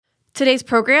Today's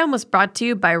program was brought to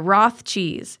you by Roth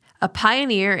Cheese, a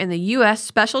pioneer in the U.S.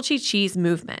 specialty cheese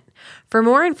movement. For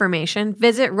more information,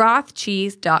 visit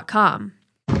rothcheese.com.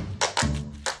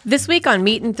 This week on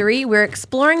Meat and Three, we're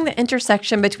exploring the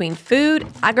intersection between food,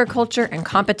 agriculture, and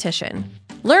competition.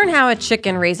 Learn how a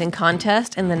chicken raising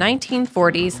contest in the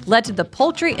 1940s led to the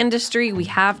poultry industry we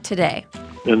have today.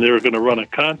 And they were going to run a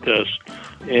contest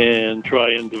and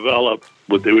try and develop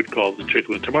what they would call the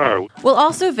chicken of tomorrow. We'll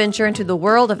also venture into the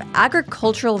world of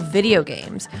agricultural video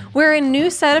games, where a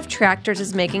new set of tractors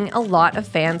is making a lot of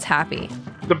fans happy.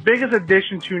 The biggest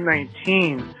addition to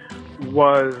 19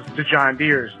 was the John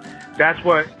Deeres. That's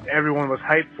what everyone was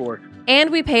hyped for.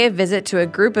 And we pay a visit to a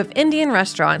group of Indian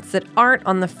restaurants that aren't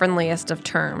on the friendliest of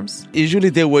terms. Usually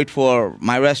they wait for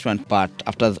my restaurant, but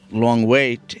after a long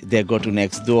wait, they go to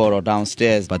next door or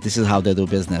downstairs. But this is how they do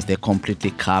business. They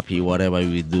completely copy whatever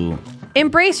we do.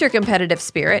 Embrace your competitive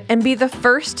spirit and be the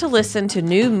first to listen to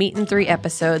new Meat and Three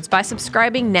episodes by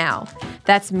subscribing now.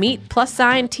 That's Meat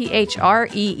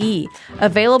 +THREE,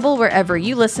 available wherever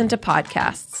you listen to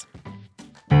podcasts.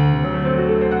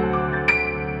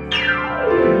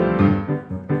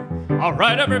 All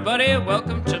right, everybody,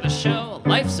 welcome to the show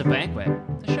Life's a Banquet,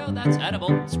 the show that's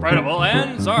edible, spreadable,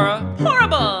 and Zara.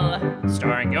 Horrible!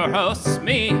 Starring your hosts,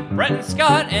 me, Brenton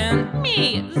Scott, and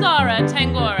Me, Zara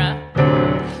Tangora.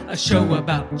 A show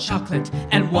about chocolate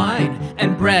and wine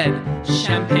and bread,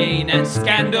 champagne and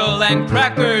scandal and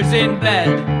crackers in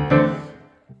bed.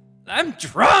 I'm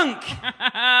drunk!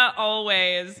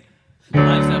 Always.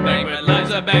 Life's a banquet,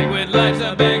 life's a banquet, life's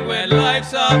a banquet,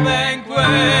 life's a banquet.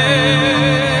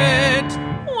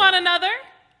 One another?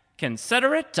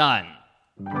 Consider it done.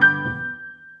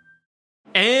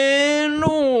 And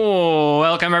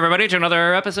welcome, everybody, to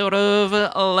another episode of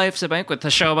Life's a Banquet, the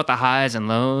show about the highs and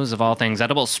lows of all things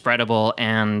edible, spreadable,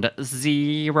 and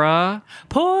Zira.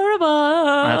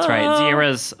 Pourable. That's right.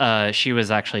 Zira's, she was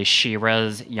actually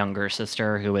She-Ra's younger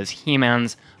sister, who was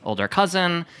He-Man's older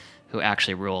cousin, who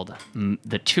actually ruled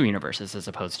the two universes as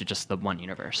opposed to just the one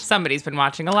universe. Somebody's been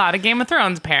watching a lot of Game of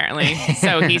Thrones, apparently.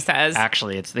 So he says.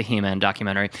 Actually, it's the He-Man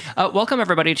documentary. Welcome,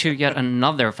 everybody, to yet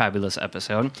another fabulous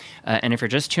episode. And if you're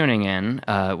just tuning in,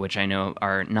 which I know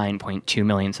our 9.2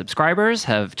 million subscribers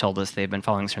have told us they've been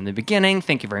following us from the beginning,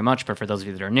 thank you very much. But for those of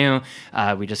you that are new,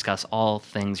 we discuss all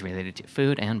things related to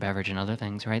food and beverage and other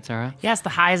things, right, Sarah? Yes, the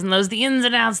highs and lows, the ins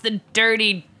and outs, the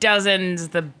dirty dozens,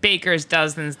 the baker's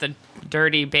dozens, the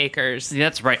dirty bakers.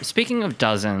 That's right. Speaking of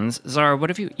dozens, Zara, what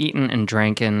have you eaten and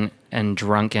dranken and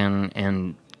drunken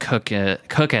and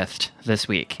cooketh this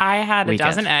week? I had a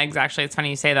dozen eggs, actually. It's funny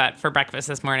you say that, for breakfast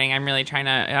this morning. I'm really trying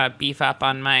to beef up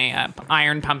on my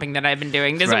iron pumping that I've been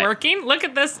doing. Is it working? Look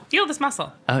at this. Feel this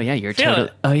muscle. Oh, yeah. You're totally...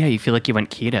 Oh, yeah. You feel like you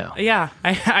went keto. Yeah.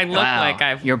 I look like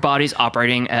I've... Your body's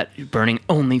operating at burning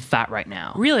only fat right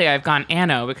now. Really, I've gone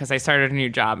ano because I started a new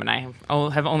job and I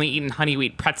have only eaten honey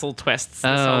wheat pretzel twists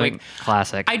this whole week.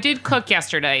 Classic. I did cook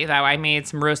yesterday, though. I made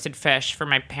some roasted fish for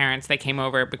my parents. They came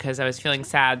over because I was feeling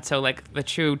sad. So, like the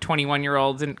true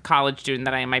 21-year-old and college student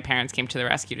that I am, my parents came to the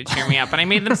rescue to cheer me up, and I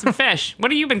made them some fish.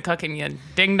 What have you been cooking, you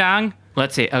ding-dong?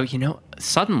 Let's see. Oh,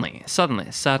 suddenly,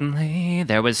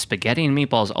 there was spaghetti and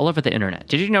meatballs all over the internet.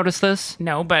 Did you notice this?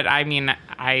 No, but I mean,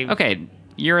 Okay,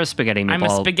 you're a spaghetti meatball. I'm a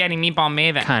spaghetti meatball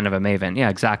maven. Kind of a maven. Yeah,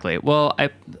 exactly. Well,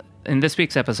 in this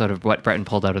week's episode of What Bretton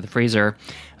Pulled Out of the Freezer,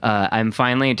 I'm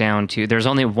finally down to... There's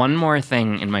only one more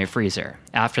thing in my freezer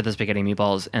after the spaghetti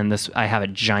meatballs, and I have a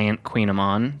giant Queen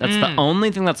Amman. That's the only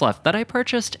thing that's left that I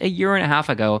purchased a year and a half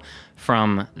ago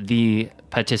from the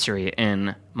patisserie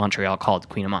in Montreal called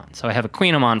Queen Amman. So I have a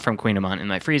Queen Amman from Queen Amman in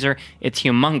my freezer. It's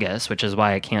humongous, which is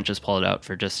why I can't just pull it out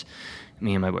for just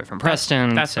me and my boyfriend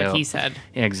Preston. That's what he said.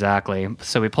 Exactly.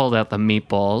 So we pulled out the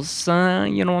meatballs.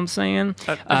 You know what I'm saying?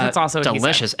 That's also what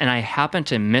delicious. He said. And I happened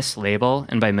to mislabel,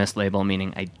 and by mislabel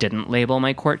meaning I didn't label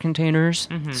my quart containers.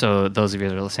 Mm-hmm. So those of you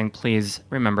that are listening, please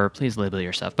label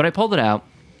your stuff. But I pulled it out,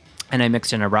 and I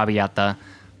mixed in a arrabbiata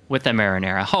with the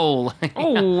marinara.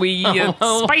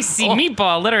 Spicy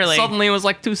meatball, literally. Suddenly it was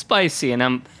like too spicy,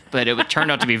 but it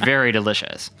turned out to be very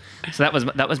delicious. So that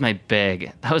was my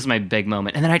big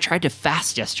moment. And then I tried to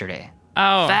fast yesterday.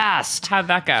 Oh, fast. How'd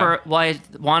that go? I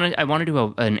wanted to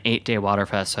do an 8-day water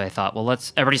fast. So I thought, well,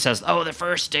 everybody says, the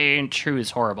first day in true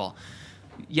is horrible.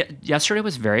 Yesterday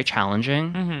was very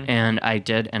challenging, and I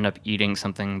did end up eating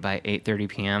something by 8:30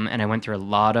 p.m. And I went through a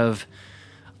lot of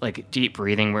deep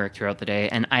breathing work throughout the day,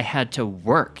 and I had to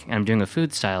work. And I'm doing a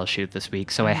food style shoot this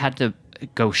week, so I had to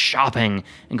go shopping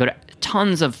and go to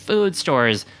tons of food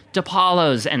stores,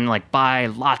 DePaulo's, and buy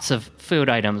lots of food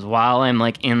items while I'm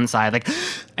inside, and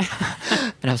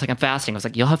I was I'm fasting. I was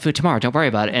you'll have food tomorrow, don't worry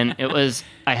about it. And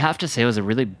I have to say, it was a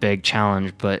really big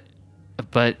challenge, but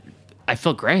but I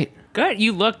feel great. Good.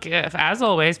 You look, as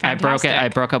always, fantastic. I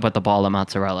broke up with the ball of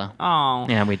mozzarella. Oh.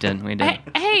 Yeah, we did.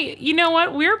 Hey, you know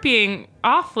what? We're being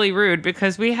awfully rude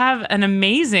because we have an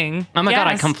amazing Oh my God,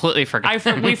 I guest. completely forgot.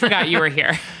 We forgot you were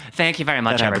here. Thank you very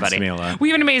much, That happens everybody. to me a lot. We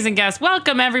have an amazing guest.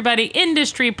 Welcome, everybody.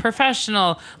 Industry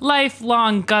professional,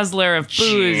 lifelong guzzler of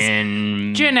booze,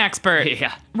 gin expert,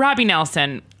 Yeah. Robbie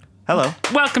Nelson. Hello.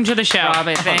 Welcome to the show.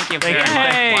 Robbie, thank you very much.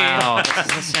 Yay. Wow, this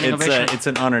is a standing ovation. It's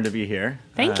an honor to be here.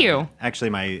 Thank you.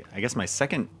 Actually, I guess my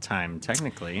second time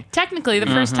technically. Technically, the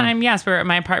first time, yes, we're at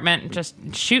my apartment just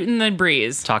shooting the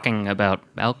breeze. Talking about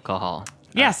alcohol.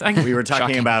 Yes. We were talking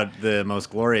Shocking. about the most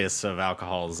glorious of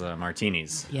alcohols,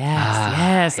 martinis.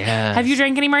 Yes. yes. Have you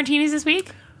drank any martinis this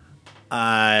week?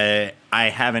 I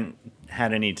haven't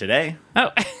had any today,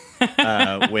 Oh.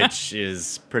 which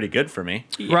is pretty good for me.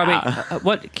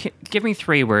 Robbie, give me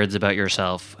 3 words about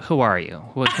yourself. Who are you?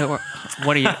 What are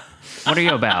you? What are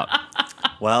you about?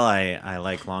 Well, I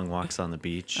like long walks on the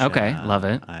beach. Okay, love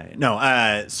it.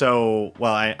 I'm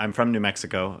from New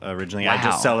Mexico originally. I Wow.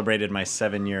 just celebrated my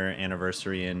 7-year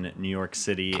anniversary in New York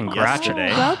City Congrats. yesterday.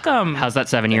 Welcome. How's that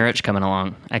 7-year itch coming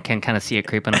along? I can kind of see it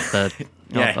creeping up the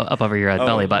Yeah. up over your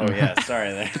belly button. Oh, yeah,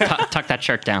 sorry there. Tuck that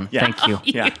shirt down. Yeah. Thank you.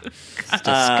 Yeah,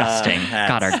 Disgusting.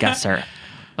 God, our guests are.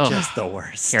 Oh, just the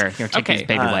worst. here, take these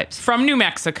baby wipes. From New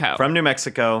Mexico. From New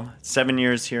Mexico, 7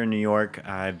 years here in New York.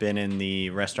 I've been in the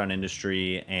restaurant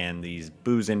industry and the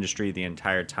booze industry the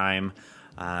entire time.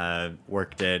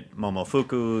 Worked at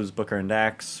Momofuku's, Booker and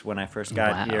Dax when I first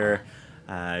got Wow. here.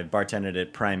 I bartended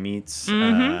at Prime Meats,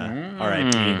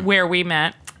 R.I.P. where we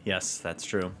met. Yes, that's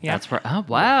true. Yeah. That's where. Oh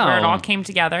wow. Where it all came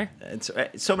together. It's,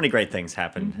 so many great things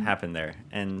happen there,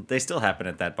 and they still happen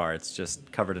at that bar. It's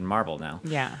just covered in marble now.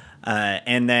 Yeah.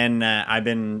 And then I've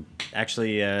been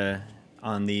actually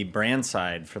on the brand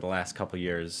side for the last couple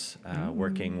years,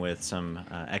 working with some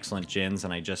excellent gins,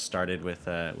 and I just started with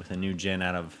a new gin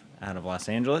out of Los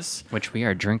Angeles. Which we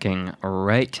are drinking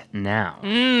right now.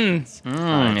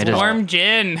 It is. Warm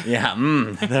gin. Yeah,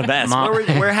 the best. Mom-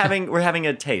 Well, we're having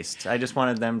a taste. I just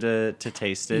wanted them to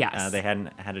taste it. Yes. They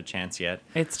hadn't had a chance yet.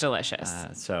 It's delicious.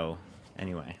 So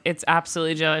anyway. It's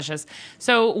absolutely delicious.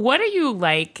 So, what do you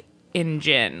like in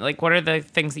gin? Like, what are the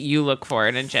things that you look for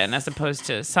in a gin, as opposed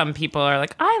to some people are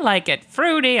like, I like it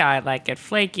fruity, I like it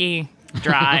flaky,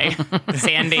 dry,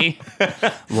 sandy.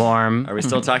 Warm. Are we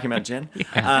still talking about gin?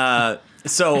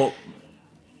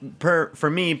 For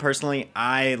me personally,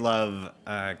 I love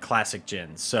classic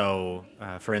gin. So,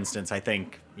 for instance, I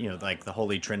think like the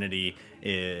Holy Trinity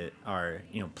are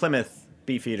Plymouth,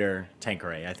 Beefeater,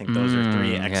 Tanqueray. I think those are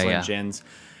 3 excellent yeah. gins.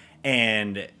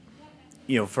 And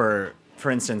for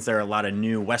instance, there are a lot of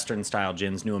new Western style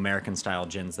gins, new American style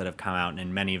gins that have come out,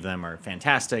 and many of them are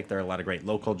fantastic. There are a lot of great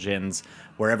local gins.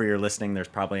 Wherever you're listening, there's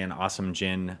probably an awesome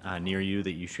gin near you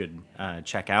that you should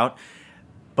check out.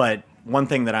 But one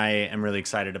thing that I am really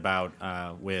excited about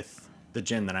with the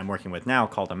gin that I'm working with now,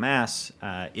 called Amass,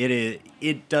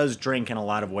 it does drink in a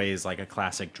lot of ways like a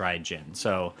classic dry gin.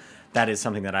 So that is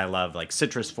something that I love, like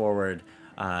citrus forward.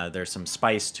 There's some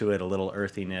spice to it, a little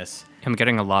earthiness. I'm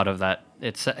getting a lot of that.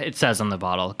 It says on the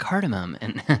bottle cardamom,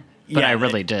 and but I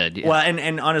really did. Yeah. Well,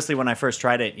 and honestly, when I first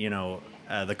tried it,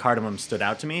 the cardamom stood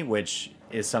out to me, which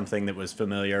is something that was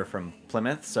familiar from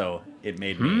Plymouth, so it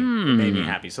made me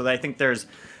happy. So I think there's,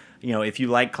 if you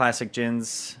like classic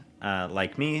gins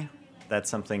like me, that's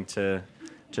something to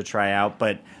try out.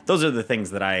 But those are the things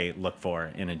that I look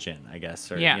for in a gin, I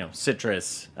guess. Or,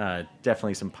 citrus,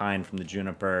 definitely some pine from the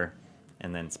juniper,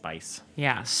 and then spice.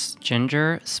 Yeah.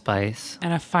 Ginger, spice.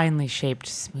 And a finely shaped,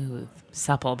 smooth,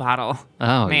 supple bottle.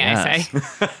 Oh, May I say?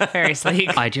 Very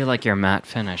sleek. I do like your matte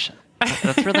finish.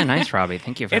 That's really nice, Robbie.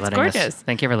 Thank you for It's letting gorgeous. us.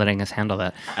 Thank you for letting us handle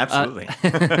that. Absolutely.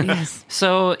 Yes.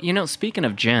 So, speaking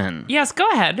of gin. Yes, go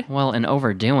ahead. Well, and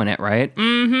overdoing it, right?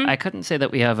 Mm-hmm. I couldn't say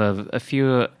that we have a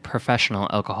few professional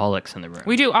alcoholics in the room.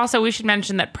 We do. Also, we should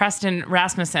mention that Preston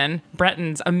Rasmussen,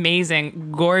 Breton's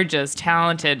amazing, gorgeous,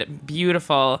 talented,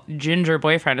 beautiful ginger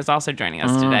boyfriend, is also joining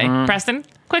us today. Preston,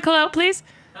 quick hello, please.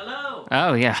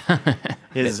 Oh yeah.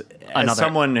 As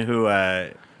someone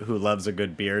who loves a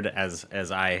good beard, as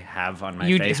I have on my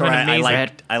You face, have or an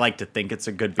amazing- I like to think it's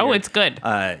a good beard. Oh, it's good.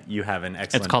 You have an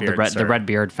excellent. It's called beard, the sir. red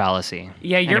beard fallacy.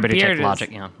 Yeah, your Anybody beard take is- logic?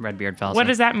 Yeah, red beard fallacy. What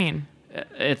does that mean?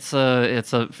 It's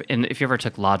if you ever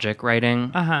took logic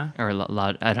writing, or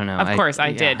I don't know. Of course,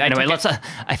 I did. I Anyway, took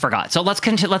I forgot. So let's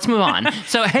move on.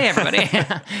 So hey, everybody,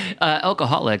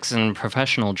 alcoholics and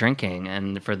professional drinking,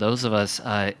 and for those of us,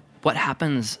 what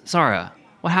happens, Zara?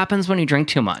 What happens when you drink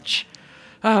too much?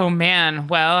 Oh man,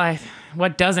 well,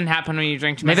 What doesn't happen when you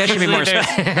drink too much? Maybe I should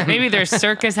be more Maybe there's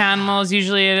circus animals,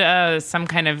 usually some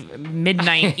kind of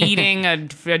midnight eating.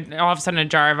 All of a sudden, a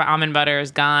jar of almond butter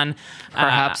is gone.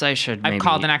 Perhaps I should. I've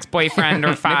called an ex-boyfriend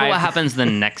or 5. Maybe what happens the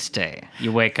next day?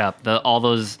 You wake up, all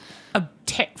those.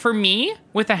 For me,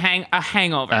 with a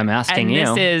hangover. I'm asking and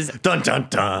you. This is Dun dun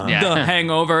dun. Yeah. the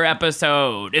hangover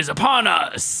episode is upon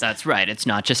us. That's right. It's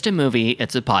not just a movie;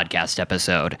 it's a podcast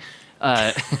episode.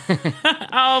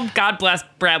 Oh, God bless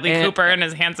Bradley Cooper and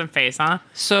his handsome face, huh?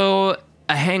 So,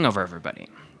 a hangover, everybody.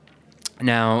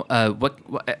 Now,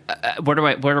 where do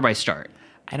I start?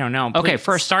 I don't know. Okay, Please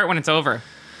first start when it's over.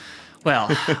 Well,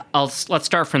 let's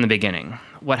start from the beginning.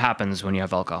 What happens when you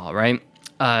have alcohol, right?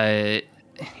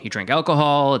 You drink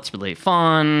alcohol, it's really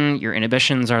fun, your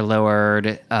inhibitions are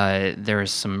lowered, there's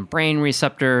some brain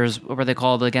receptors, what were they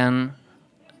called again?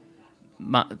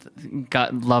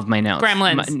 Love my notes.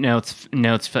 Gremlins.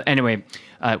 Notes. Anyway,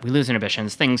 we lose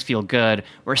inhibitions, things feel good,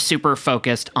 we're super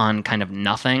focused on kind of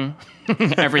nothing.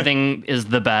 Everything is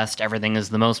the best, everything is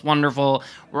the most wonderful,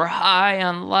 we're high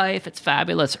on life, it's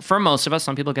fabulous. For most of us,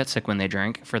 some people get sick when they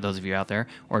drink, for those of you out there,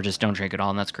 or just don't drink at all,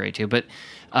 and that's great too. But,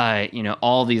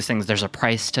 all these things, there's a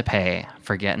price to pay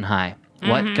for getting high. Mm-hmm.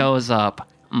 What goes up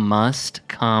must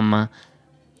come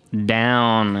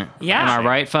down. Yeah. Am I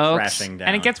right, folks? Crashing down.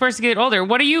 And it gets worse to get older.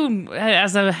 What do you,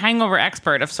 as a hangover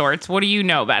expert of sorts, what do you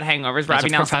know about hangovers, As Robbie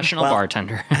a Nelson? professional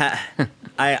bartender.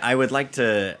 I would like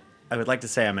to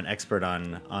say I'm an expert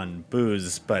on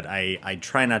booze, but I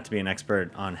try not to be an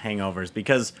expert on hangovers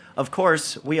because, of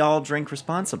course, we all drink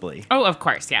responsibly. Oh, of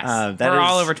course, yes. That We're is,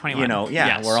 all over 21.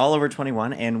 Yes. We're all over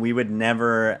 21, and we would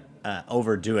never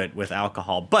overdo it with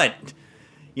alcohol. But,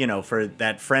 for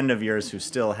that friend of yours who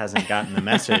still hasn't gotten the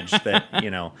message that,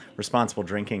 responsible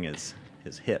drinking is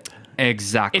hip.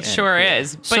 Exactly. It sure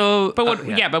is. But,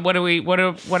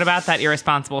 what about that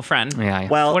irresponsible friend? Yeah.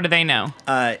 Well, What do they know?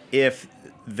 if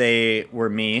they were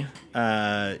me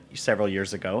several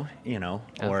years ago,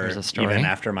 or there's a story. even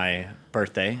after my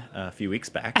birthday a few weeks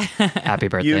back. Happy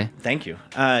birthday. Thank you.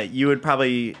 You would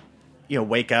probably,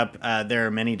 wake up. There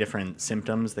are many different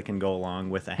symptoms that can go along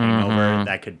with a hangover. Mm-hmm.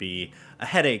 That could be a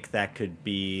headache. That could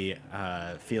be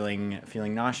feeling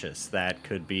nauseous. That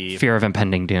could be Fear of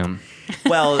impending doom.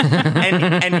 well,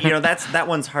 and that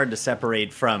one's hard to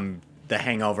separate from the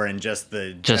hangover and just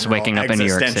the Just general waking up in New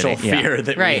York existential City. Yeah. fear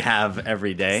that we Right. have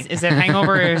every day. Is it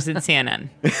hangover or is it CNN?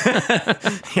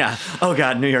 Yeah. Oh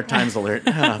God, New York Times alert.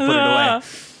 Put it away.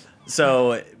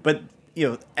 So, but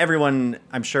everyone,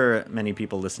 I'm sure many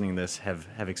people listening to this have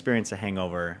experienced a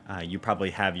hangover. You probably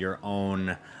have your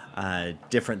own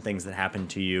different things that happen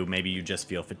to you. Maybe you just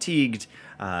feel fatigued.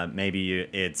 Maybe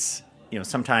it's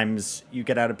sometimes you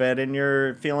get out of bed and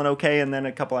you're feeling okay, and then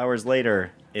a couple hours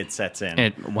later it sets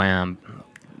in. Wham,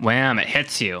 it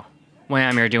hits you.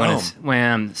 Wham, you're doing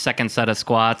wham, second set of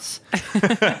squats.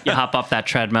 You hop off that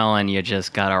treadmill and you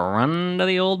just gotta run to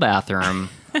the old bathroom.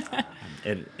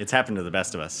 It's happened to the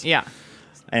best of us. Yeah.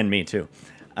 And me too.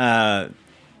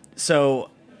 So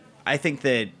I think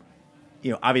that,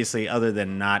 obviously, other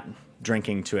than not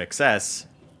drinking to excess,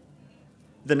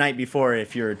 the night before,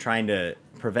 if you're trying to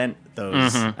prevent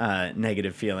those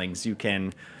negative feelings, you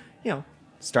can,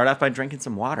 start off by drinking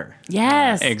some water.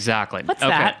 Yes. Exactly. What's Okay.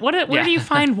 that? Where Yeah. do you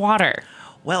find water?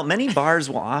 Well, many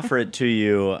bars will offer it to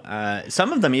you.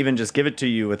 Some of them even just give it to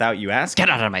you without you asking.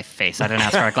 Get out of my face. I didn't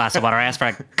ask for a glass of water. I asked for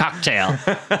a cocktail.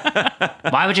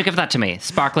 Why would you give that to me?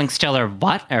 Sparkling still or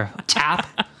what? Or tap?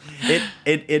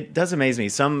 It does amaze me.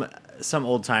 Some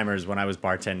old timers, when I was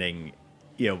bartending,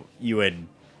 you would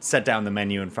set down the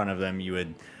menu in front of them. You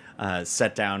would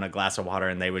set down a glass of water,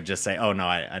 and they would just say, "Oh no,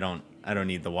 I don't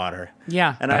need the water."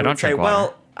 Yeah. And I I don't would say, drink water.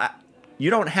 "Well, you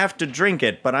don't have to drink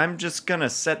it, but I'm just gonna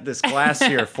set this glass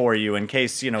here for you in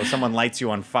case someone lights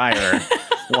you on fire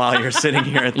while you're sitting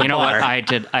here at the bar." You know what? I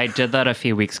did that a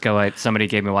few weeks ago. Somebody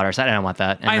gave me water. I said, I don't want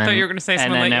that. And I thought you were gonna say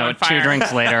someone and lit then you on fire. 2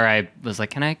 drinks later, I was like,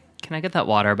 can I get that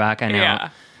water back? I know Yeah.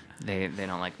 they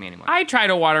don't like me anymore. I try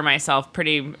to water myself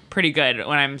pretty good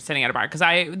when I'm sitting at a bar because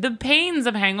the pains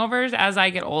of hangovers as I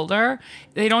get older,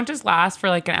 they don't just last for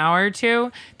like an hour or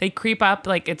two. They creep up.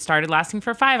 Like it started lasting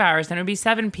for 5 hours, then it would be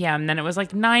 7 p.m., then it was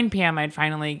like 9 p.m. I'd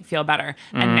finally feel better,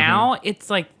 and now it's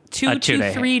like 2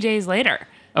 to 3 days later.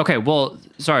 Okay, well,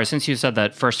 sorry, since you said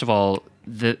that, first of all,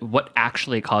 what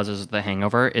actually causes the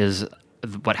hangover is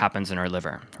what happens in our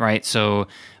liver, right? So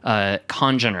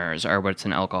congeners are what's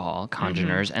in alcohol,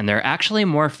 congeners, and they're actually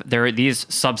there are these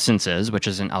substances, which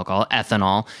is in alcohol.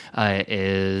 Ethanol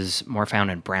is more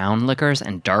found in brown liquors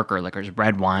and darker liquors,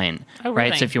 red wine, Oh,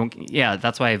 right? really? So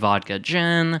that's why vodka,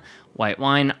 gin, white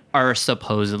wine are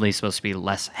supposedly supposed to be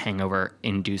less hangover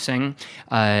inducing.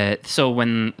 So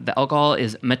when the alcohol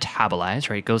is metabolized,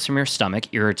 right, it goes from your stomach,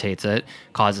 irritates it,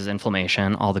 causes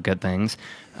inflammation, all the good things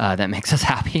that makes us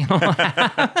happy.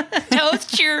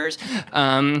 Toast, cheers.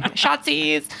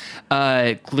 Shotsies.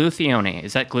 Glutathione.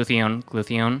 Is that glutathione?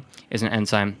 Glutathione is an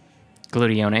enzyme.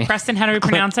 Glutathione. Preston, how do we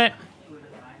pronounce it?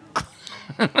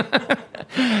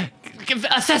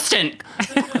 Assistant.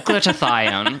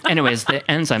 Glutathione. Anyways, the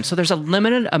enzyme. So there's a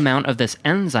limited amount of this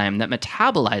enzyme that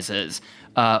metabolizes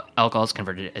alcohols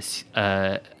converted to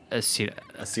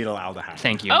acetaldehyde.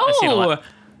 Thank you. Oh,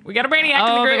 we got a brainiac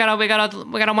in the group.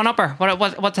 we got a one upper.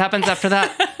 What happens after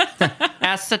that?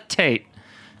 Acetate.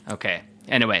 Okay.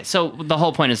 Anyway, so the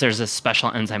whole point is there's this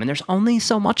special enzyme, and there's only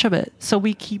so much of it, so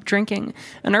we keep drinking,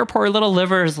 and our poor little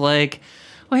liver's like,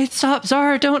 wait, stop,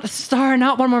 Zara,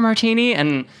 not one more martini.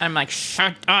 And I'm like,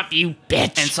 shut up, you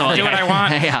bitch. And so I'll do what I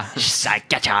want. Yeah. She's like,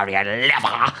 get out of your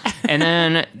liver. And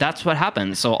then that's what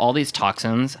happens. So all these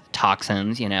toxins,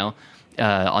 you know,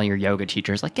 all your yoga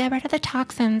teachers, like, get rid of the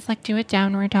toxins, like, do it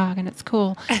downward dog, and it's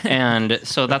cool. And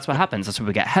so that's what happens. That's when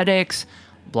we get headaches,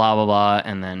 blah, blah, blah.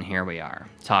 And then here we are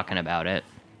talking about it.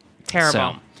 Terrible.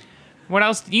 So, what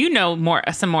else? You know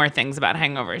some more things about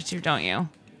hangovers, too, don't you?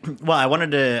 Well, I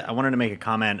wanted to make a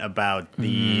comment about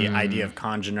the idea of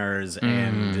congeners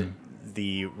and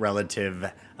the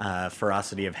relative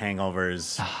ferocity of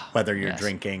hangovers, whether you're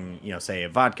drinking, you know, say a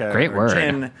vodka Great or word.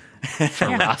 gin.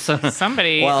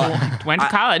 Somebody went to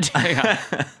college.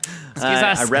 Excuse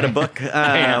us. I read a book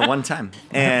one time.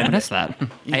 And what is that?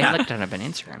 I looked it up on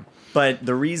Instagram. But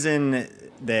the reason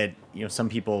that, you know, some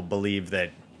people believe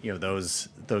that, you know, those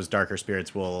darker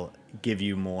spirits will give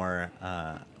you more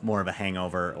of a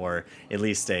hangover, or at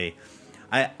least I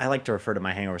like to refer to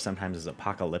my hangover sometimes as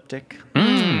apocalyptic. You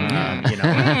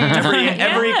know,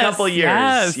 every couple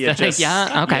years, you just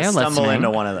stumble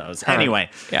into one of those. Anyway,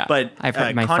 but I've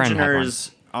heard my friend had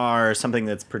congeners are something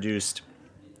that's produced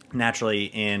naturally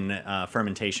in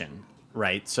fermentation,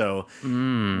 right? So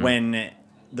when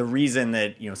the reason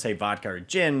that, you know, say vodka or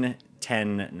gin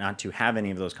tend not to have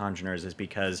any of those congeners is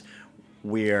because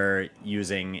we're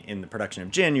using, in the production of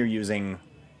gin, you're using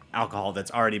alcohol that's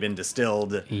already been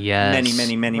distilled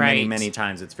many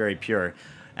times. It's very pure.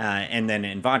 And then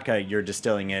in vodka, you're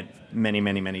distilling it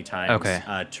many times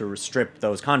to strip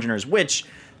those congeners, which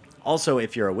also,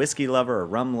 if you're a whiskey lover, a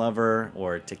rum lover,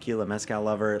 or tequila mezcal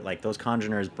lover, like, those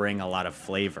congeners bring a lot of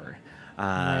flavor.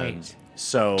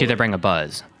 So do they bring a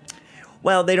buzz?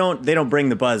 Well, they don't bring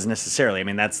the buzz necessarily. I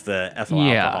mean, that's the ethyl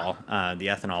alcohol, the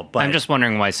ethanol. But I'm just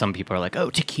wondering why some people are like, oh,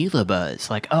 tequila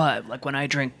buzz. Like, oh, like when I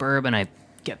drink bourbon, I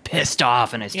get pissed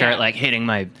off and I start like hitting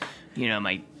my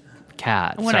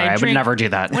cat. When Sorry, I would never do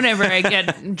that. Whenever I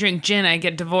drink gin, I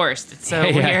get divorced. It's so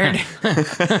weird.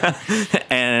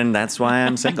 And that's why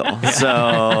I'm single. So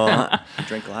I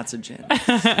drink lots of gin.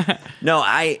 No,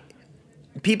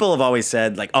 people have always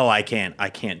said, like, oh, I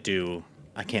can't do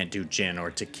gin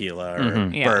or tequila or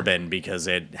bourbon because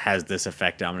it has this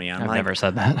effect on me. I've never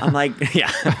said that. I'm like,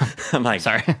 I'm like,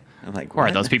 sorry. I'm like, who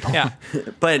are those people? Yeah.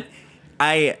 But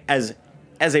as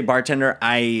a bartender,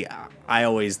 I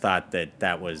always thought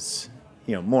that was,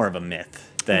 you know, more of a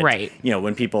myth. That, you know,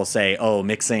 when people say, oh,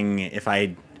 mixing, if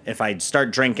I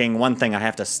start drinking one thing, I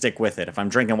have to stick with it. If I'm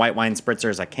drinking white wine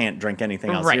spritzers, I can't drink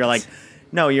anything else. Right. So you're like,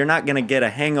 no, you're not going to get a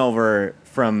hangover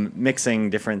from mixing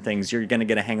different things. You're going to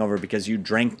get a hangover because you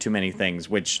drank too many things,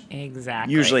 which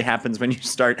usually happens when you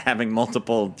start having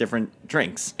multiple different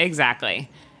drinks. Exactly.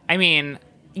 I mean,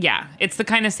 yeah, it's the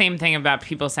kind of same thing about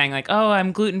people saying, like, oh,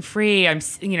 I'm gluten-free, I'm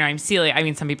celiac. I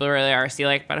mean, some people really are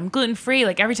celiac, but I'm gluten-free.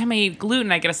 Like, every time I eat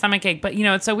gluten, I get a stomachache. But, you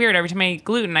know, it's so weird. Every time I eat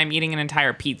gluten, I'm eating an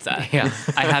entire pizza. Yeah.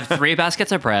 I have 3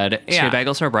 baskets of bread, 2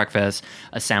 bagels for breakfast,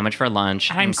 a sandwich for lunch,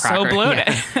 I'm and so bloated.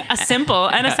 Yeah. A simple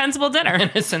and a sensible dinner.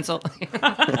 And a sensible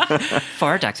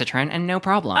for Dexatron, and no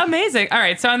problem. Amazing. All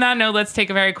right, so on that note, let's take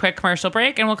a very quick commercial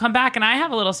break, and we'll come back, and I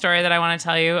have a little story that I want to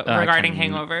tell you regarding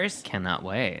hangovers. Cannot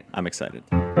wait. I'm excited.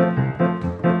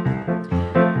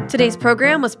 Today's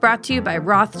program was brought to you by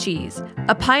Roth Cheese,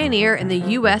 a pioneer in the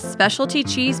U.S. specialty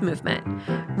cheese movement.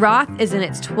 Roth is in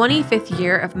its 25th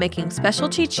year of making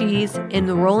specialty cheese in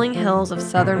the rolling hills of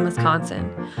southern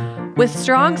Wisconsin. With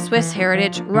strong Swiss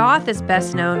heritage, Roth is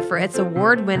best known for its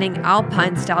award-winning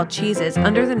Alpine-style cheeses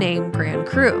under the name Grand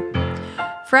Cru.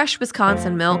 Fresh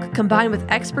Wisconsin milk combined with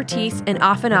expertise in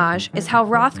affinage is how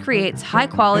Roth creates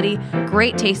high-quality,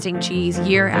 great-tasting cheese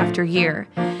year after year.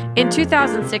 In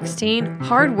 2016,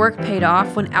 hard work paid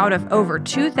off when out of over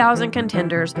 2,000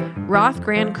 contenders, Roth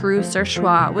Grand Cru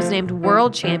Surchoix was named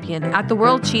world champion at the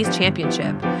World Cheese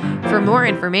Championship. For more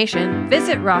information,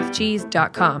 visit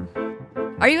rothcheese.com.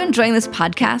 Are you enjoying this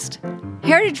podcast?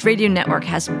 Heritage Radio Network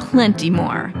has plenty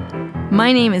more.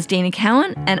 My name is Dana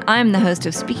Cowan, and I'm the host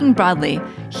of Speaking Broadly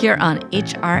here on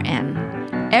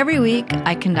HRN. Every week,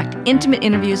 I conduct intimate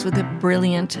interviews with the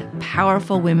brilliant,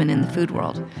 powerful women in the food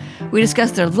world. We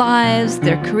discuss their lives,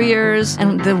 their careers,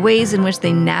 and the ways in which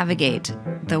they navigate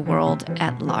the world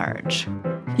at large.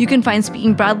 You can find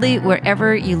Speaking Broadly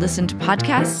wherever you listen to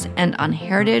podcasts and on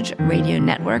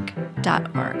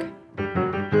heritageradionetwork.org.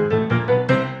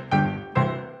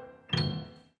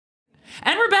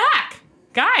 And we're back,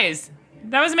 guys.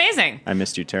 That was amazing. I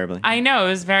missed you terribly. I know, it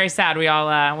was very sad. We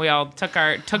all took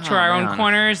to our own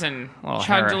corners and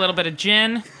chugged a little bit of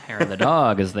gin. Hair of the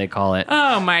dog, as they call it.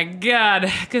 Oh my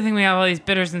God! Good thing we have all these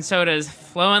bitters and sodas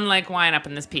flowing like wine up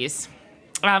in this piece.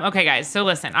 Okay, guys. So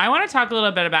listen, I want to talk a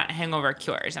little bit about hangover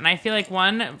cures, and I feel like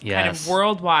one kind of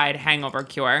worldwide hangover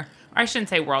cure. Or I shouldn't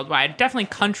say worldwide, definitely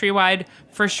countrywide,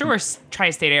 for sure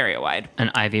tri-state area-wide.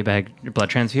 An IV bag blood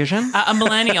transfusion? A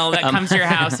millennial that comes to your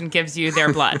house and gives you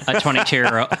their blood. A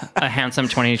handsome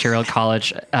 22-year-old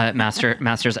college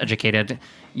master's educated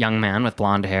young man with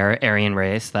blonde hair, Aryan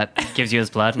race, that gives you his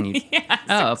blood and you... Yes,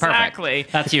 oh, exactly.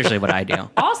 Perfect. That's usually what I do.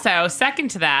 Also, second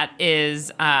to that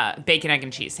is bacon, egg,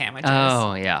 and cheese sandwiches.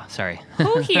 Oh, yeah. Sorry.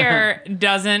 Who here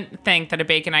doesn't think that a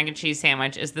bacon, egg, and cheese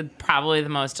sandwich is probably the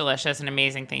most delicious and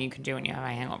amazing thing you can do when you have a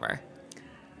hangover?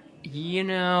 You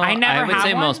know, I never would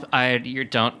say one. most. I'm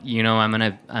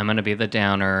gonna be the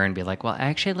downer and be like, well, I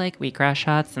actually like wheatgrass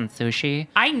shots and sushi.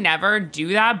 I never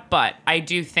do that, but I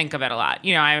do think of it a lot.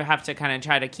 You know, I have to kind of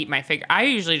try to keep my figure. I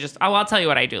usually just, I'll tell you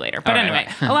what I do later. But anyway,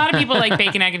 a lot of people like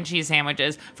bacon, egg, and cheese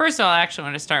sandwiches. First of all, I actually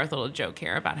want to start with a little joke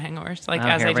here about hangovers,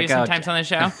 as I do sometimes on the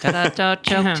show.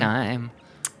 Joke time.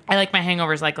 I like my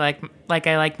hangovers like I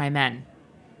like my men.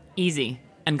 Easy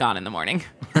and gone in the morning.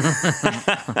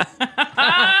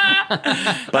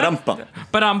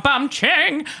 But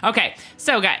ching. Okay,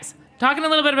 so guys, talking a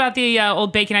little bit about the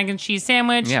old bacon, egg, and cheese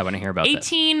sandwich. Yeah, I want to hear about this.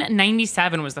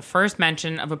 1897 was the first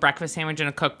mention of a breakfast sandwich in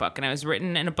a cookbook, and it was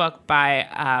written in a book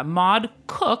by Maud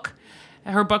Cook.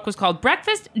 Her book was called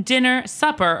Breakfast, Dinner,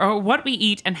 Supper, or What We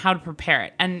Eat and How to Prepare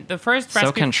It. And the first recipe...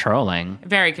 So controlling.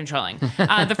 Very controlling.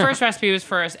 The first recipe was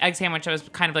for an egg sandwich that was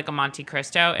kind of like a Monte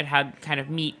Cristo. It had kind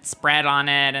of meat spread on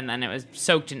it, and then it was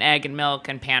soaked in egg and milk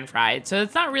and pan-fried. So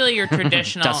it's not really your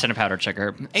traditional... Dust in a powdered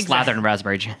sugar, slathered in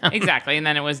raspberry jam. Exactly. And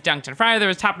then it was dunked in fryer. There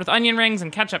was topped with onion rings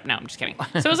and ketchup. No, I'm just kidding.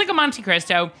 So it was like a Monte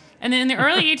Cristo. And then in the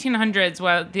early 1800s,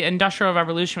 while the Industrial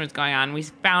Revolution was going on, we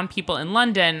found people in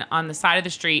London on the side of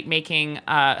the street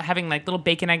having like little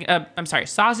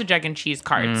sausage, egg, and cheese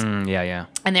carts. Yeah.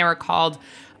 And they were called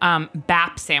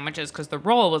BAP sandwiches because the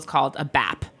roll was called a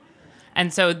BAP.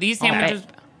 And so these sandwiches,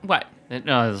 what?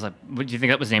 No, it was like, do you think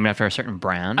that was named after a certain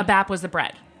brand? A BAP was the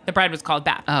bread. The bread was called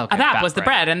BAP. Oh, okay. A BAP BAP was the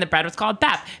bread, and the bread was called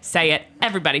BAP. Say it,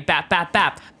 everybody. BAP, BAP,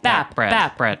 BAP. BAP, bread,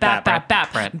 BAP, bread, BAP, BAP,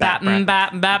 BAP, bread, BAP, BAP,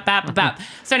 BAP, BAP, BAP, BAP.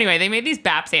 So anyway, they made these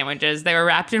BAP sandwiches. They were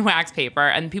wrapped in wax paper,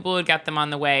 and people would get them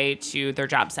on the way to their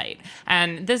job site.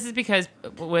 And this is because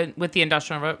with the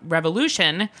Industrial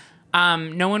Revolution,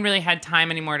 no one really had time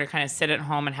anymore to kind of sit at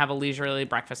home and have a leisurely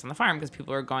breakfast on the farm because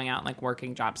people were going out and like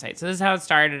working job sites. So this is how it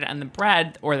started. And the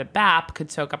bread, or the BAP,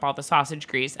 could soak up all the sausage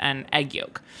grease and egg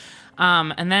yolk.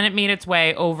 And then it made its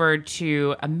way over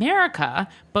to America,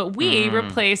 but we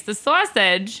replaced the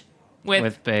sausage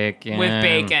with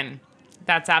bacon.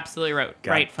 That's absolutely right,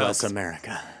 God folks. bless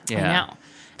America. Yeah. I know.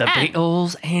 The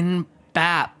Beatles and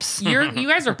BAPs. You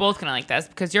guys are both gonna like this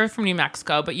because you're from New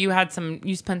Mexico, but you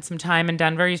spent some time in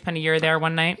Denver. You spent a year there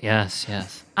one night. Yes.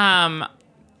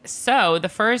 So the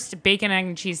first bacon, egg,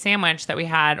 and cheese sandwich that we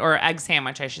had, or egg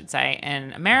sandwich, I should say,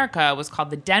 in America was called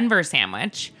the Denver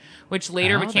sandwich, which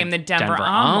later became the Denver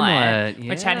omelet,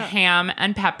 which had ham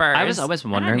and peppers. I was always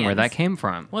wondering where that came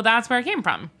from. Well, that's where it came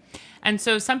from. And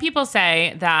so some people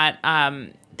say that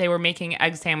they were making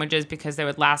egg sandwiches because they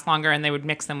would last longer and they would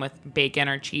mix them with bacon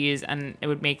or cheese and it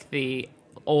would make the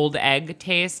old egg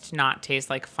not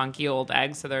taste like funky old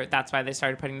eggs. So that's why they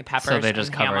started putting the peppers. So they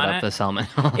just covered up the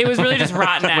salmonella. It was really just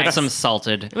rotten eggs. With some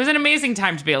salted. It was an amazing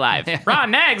time to be alive.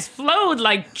 Rotten eggs flowed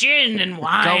like gin and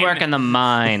wine. Go work in the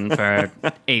mine for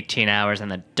 18 hours in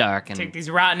the dark. And take these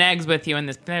rotten eggs with you and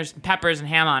there's peppers and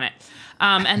ham on it.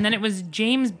 And then it was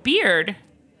James Beard.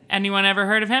 Anyone ever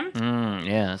heard of him?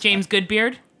 Yes. James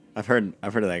Goodbeard? I've heard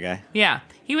of that guy. Yeah,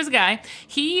 he was a guy.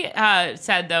 He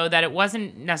said though that it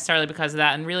wasn't necessarily because of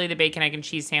that, and really the bacon, egg, and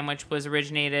cheese sandwich was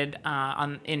originated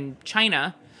in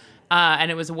China, and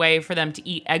it was a way for them to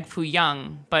eat egg foo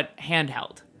young, but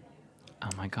handheld. Oh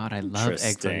my God, I love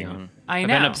egg foo young. I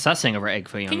know. I've been obsessing over egg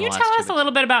foo young. Can you tell us a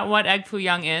little bit about what egg foo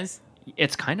young is?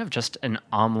 It's kind of just an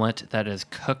omelet that is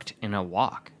cooked in a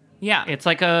wok. Yeah. It's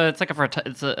like a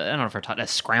a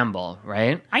scramble,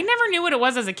 right? I never knew what it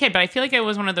was as a kid, but I feel like it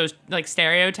was one of those like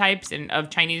stereotypes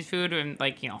of Chinese food and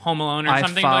like, Home Alone or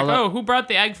something. Like, oh, who brought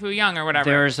the egg foo young or whatever.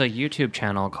 There's a YouTube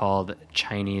channel called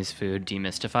Chinese Food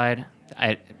Demystified.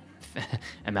 I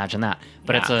imagine that.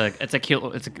 But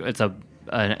it's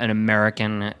an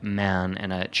American man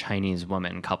and a Chinese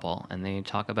woman couple, and they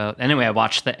talk about. Anyway, I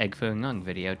watched the egg foo young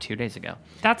video 2 days ago.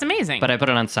 That's amazing. But I put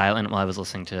it on silent while I was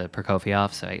listening to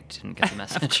Prokofiev, so I didn't get the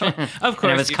message. Of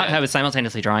course, I was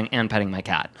simultaneously drawing and petting my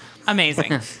cat.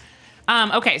 Amazing.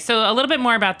 Okay, so a little bit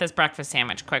more about this breakfast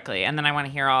sandwich quickly, and then I want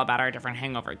to hear all about our different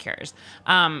hangover cures.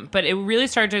 But it really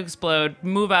started to explode,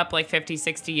 move up like 50,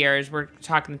 60 years. We're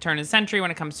talking the turn of the century when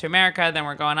it comes to America. Then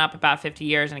we're going up about 50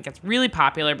 years, and it gets really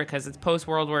popular because it's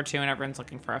post-World War II, and everyone's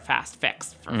looking for a fast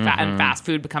fix. And fast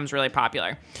food becomes really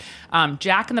popular.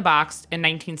 Jack in the Box in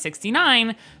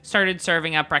 1969 started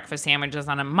serving up breakfast sandwiches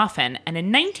on a muffin, and in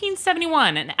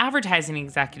 1971, an advertising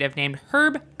executive named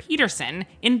Herb Peterson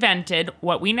invented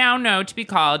what we now know to be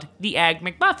called the Egg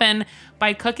McMuffin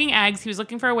by cooking eggs. He was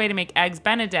looking for a way to make eggs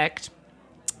Benedict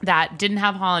that didn't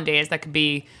have hollandaise, that could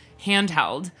be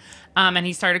handheld. And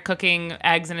he started cooking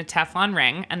eggs in a Teflon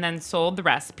ring and then sold the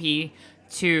recipe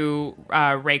to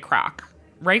Ray Kroc.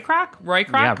 Roy Kroc?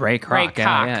 Yeah, Ray Kroc.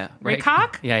 Yeah. Ray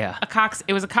Kroc? Yeah.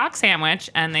 It was a cock sandwich,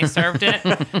 and they served it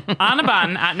on a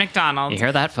bun at McDonald's. You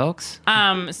hear that, folks?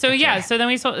 So then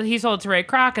he sold it to Ray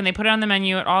Kroc, and they put it on the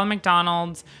menu at all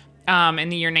McDonald's in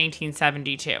the year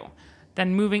 1972.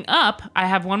 Then moving up, I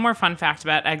have one more fun fact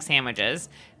about egg sandwiches.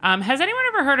 Has anyone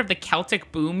ever heard of the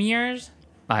Celtic boom years?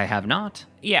 I have not.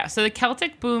 Yeah, so the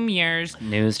Celtic boom years...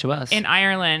 News to us. In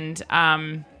Ireland...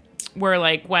 were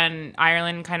like when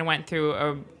Ireland kind of went through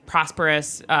a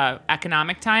prosperous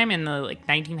economic time in the like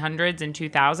 1900s and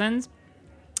 2000s,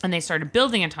 and they started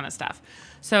building a ton of stuff.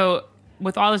 So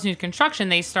with all this new construction,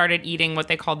 they started eating what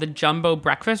they called the jumbo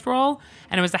breakfast roll,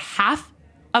 and it was a half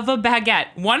of a baguette.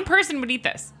 One person would eat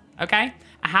this, okay?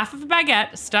 A half of a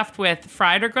baguette stuffed with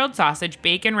fried or grilled sausage,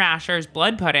 bacon rashers,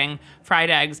 blood pudding, fried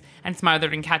eggs, and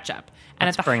smothered in ketchup. And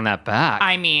Let's bring that back.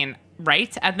 I mean...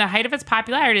 Right? At the height of its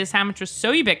popularity, the sandwich was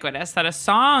so ubiquitous that a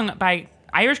song by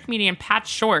Irish comedian Pat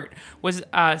Short was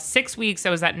 6 weeks. It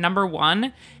was at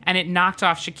 #1, and it knocked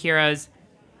off Shakira's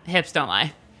Hips Don't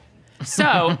Lie.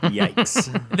 So,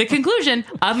 yikes. The conclusion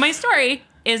of my story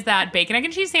is that bacon, egg,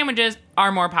 and cheese sandwiches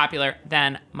are more popular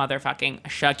than motherfucking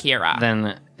Shakira.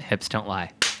 Then Hips Don't Lie.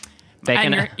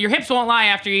 And your hips won't lie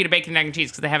after you eat a bacon, egg, and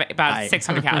cheese because they have about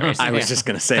 600 calories. I was just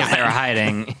going to say that. They're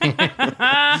hiding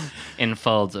in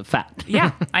folds of fat.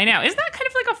 Yeah, I know. Isn't that kind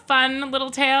of like a fun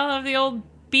little tale of the old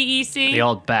BEC? The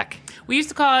old Beck. We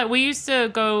used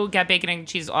to go get bacon and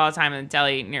cheese all the time in the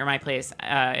deli near my place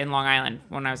in Long Island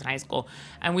when I was in high school.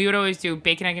 And we would always do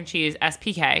bacon, egg, and cheese,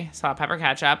 SPK, salt, pepper,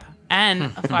 ketchup, and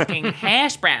a fucking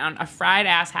hash brown, a fried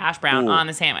ass hash brown on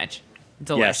the sandwich.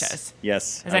 Delicious.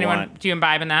 Yes. Do you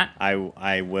imbibe in that?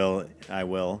 I will.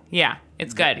 Yeah,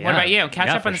 it's good. Yeah. What about you?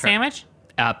 Ketchup on the sandwich?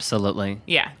 Absolutely.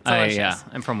 Yeah, delicious.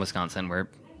 I'm from Wisconsin where,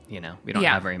 we don't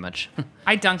have very much.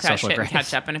 I dunk that shit in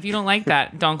ketchup, and if you don't like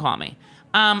that, don't call me.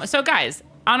 So guys,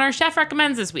 on our Chef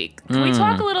Recommends this week, can we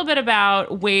talk a little bit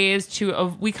about ways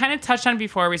to, we kind of touched on it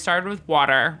before, we started with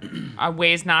water,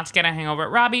 ways not to get a hangover.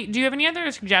 Robbie, do you have any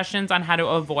other suggestions on how to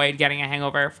avoid getting a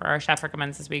hangover for our Chef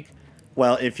Recommends this week?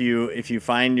 Well, if you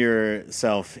find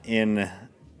yourself in,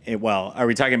 are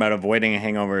we talking about avoiding a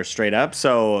hangover straight up?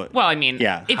 So, well, I mean,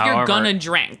 if you're gonna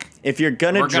drink,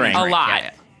 a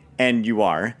lot, and you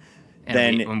are, and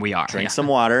then we are, drink some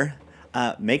water.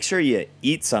 Make sure you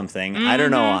eat something. I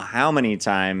don't know how many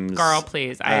times. Girl,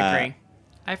 please, I agree.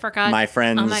 I forgot. My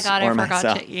friends oh my God, or I forgot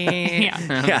myself. to eat.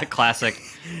 The classic.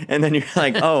 And then you're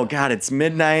like, oh God, it's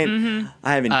midnight.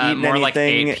 I haven't eaten more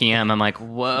anything. Like 8 p.m. I'm like,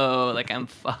 whoa, like I'm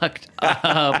fucked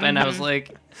up. And I was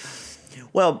like,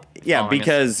 well, yeah,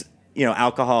 because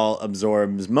alcohol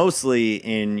absorbs mostly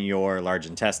in your large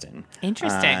intestine.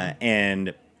 Interesting.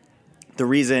 And the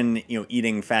reason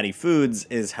eating fatty foods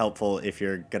is helpful if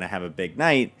you're gonna have a big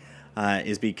night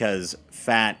is because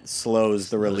fat slows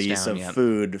the release of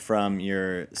food from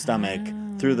your stomach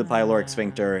through the pyloric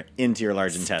sphincter into your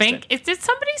large intestine. Did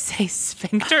somebody say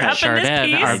sphincter up sure in this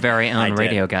did. piece? Our very own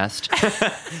radio guest.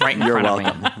 Right in You're front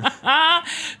welcome. of me.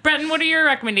 Bretton, what are your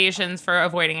recommendations for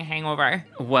avoiding a hangover?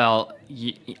 Well,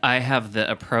 I have the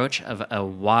approach of a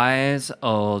wise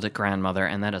old grandmother,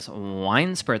 and that is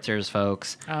wine spritzers,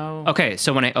 folks. Oh. Okay,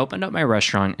 so when I opened up my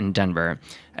restaurant in Denver,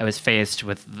 I was faced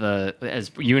with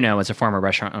as you know, as a former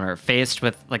restaurant owner, faced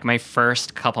with like my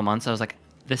first couple months, I was like,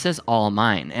 this is all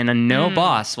mine. And no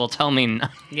boss will tell me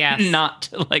not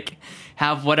to, like,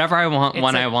 have whatever I want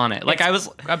when I want it. Like, I was...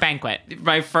 a banquet.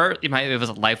 Life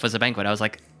was a banquet. I was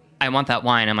like, I want that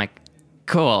wine. I'm like,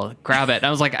 cool, grab it. I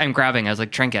was like, I'm grabbing. I was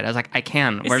like, drink it. I was like, I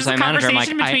can. Where's my manager? I'm like,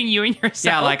 between you and yourself.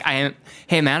 Yeah, like,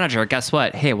 hey, manager, guess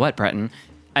what? Hey, what, Breton?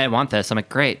 I want this. I'm like,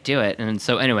 great, do it. And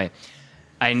so anyway,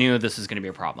 I knew this was going to be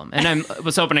a problem. And I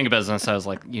was opening a business. I was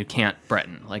like, you can't,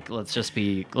 Breton. Like, let's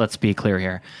be clear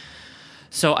here.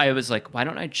 So I was like, why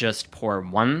don't I just pour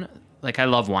one? Like, I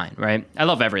love wine, right? I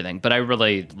love everything, but I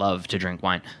really love to drink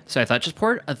wine. So I thought, just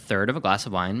pour a third of a glass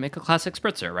of wine, make a classic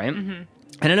spritzer, right? Mm-hmm.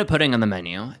 I ended up putting on the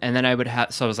menu, and then I would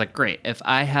have, so I was like, great, if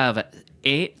I have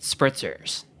 8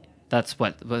 spritzers, that's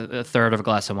what, a third of a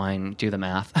glass of wine, do the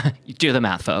math. Do the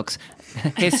math, folks.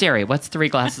 Hey, Siri, what's 3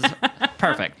 glasses?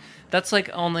 Perfect. That's like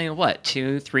only, what,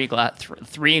 3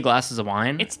 glasses of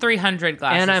wine? It's 300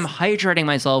 glasses. And I'm hydrating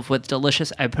myself with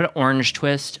delicious, I put an orange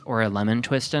twist or a lemon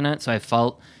twist in it, so I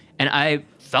felt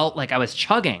like I was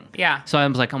chugging. Yeah. So I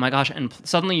was like, oh my gosh. And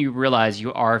suddenly you realize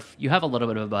you have a little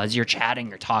bit of a buzz. You're chatting,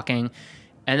 you're talking.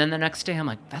 And then the next day I'm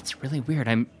like, that's really weird.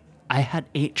 I had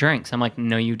 8 drinks. I'm like,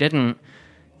 no, you didn't.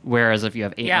 Whereas if you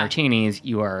have 8 martinis,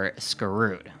 you are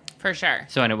screwed. For sure.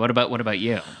 So what about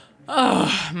you?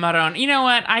 Oh, Maron. You know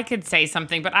what? I could say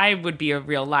something, but I would be a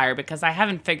real liar because I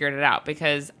haven't figured it out.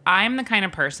 Because I'm the kind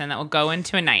of person that will go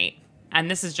into a night, and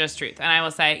this is just truth, and I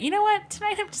will say, you know what?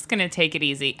 Tonight I'm just going to take it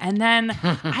easy. And then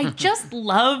I just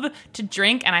love to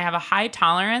drink, and I have a high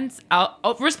tolerance.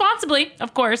 Responsibly,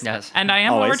 of course. Yes. And I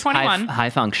am Always. over 21. High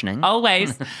functioning.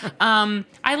 Always.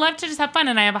 I love to just have fun,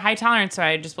 and I have a high tolerance, so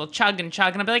I just will chug, and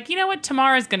I'll be like, you know what?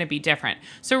 Tomorrow's going to be different.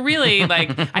 So really,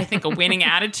 like, I think a winning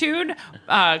attitude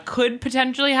could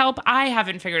potentially help. I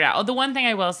haven't figured it out. The one thing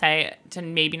I will say to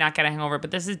maybe not get a hangover,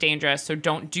 but this is dangerous, so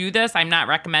don't do this. I'm not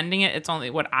recommending it. It's only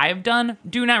what I've done.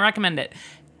 Do not recommend it.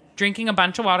 Drinking a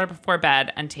bunch of water before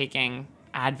bed and taking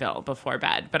Advil before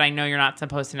bed. But I know you're not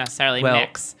supposed to necessarily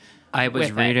mix. I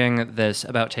was reading this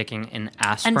about taking an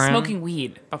aspirin. And smoking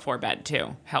weed before bed,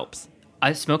 too, helps.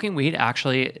 Smoking weed,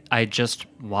 actually, I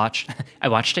watched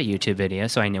a YouTube video,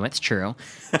 so I knew it's true,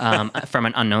 from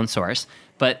an unknown source.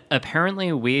 But apparently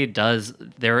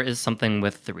there is something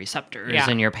with the receptors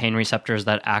and your pain receptors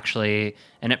that actually,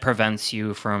 and it prevents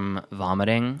you from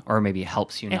vomiting, or maybe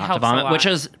helps you not to vomit, which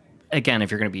is, again, if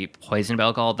you're going to be poisoned by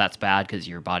alcohol, that's bad because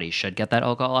your body should get that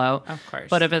alcohol out. Of course.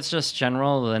 But if it's just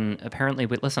general, then apparently,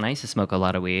 listen, I used to smoke a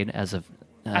lot of weed as of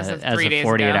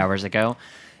 48 hours ago.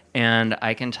 And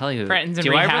I can tell you, I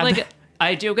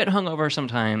do get hungover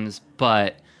sometimes,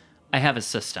 but I have a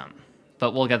system.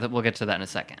 But we'll get to that in a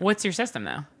second. What's your system,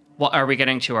 though? Well, are we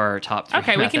getting to our top 3?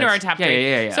 Okay, we can do our top 3.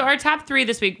 Yeah. So our top 3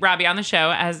 this week, Robbie, on the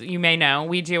show, as you may know,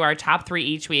 we do our top 3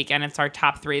 each week, and it's our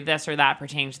top 3 this or that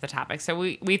pertaining to the topic. So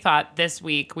we thought this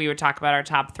week we would talk about our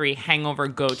top 3 hangover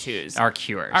go-tos. Our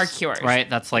cures. Right?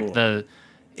 That's like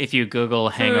if you Google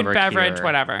hangover food, beverage, cure,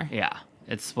 whatever. Yeah,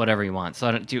 it's whatever you want.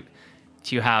 So do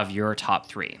you have your top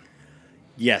 3?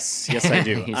 Yes, I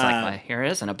do. He's like, well, here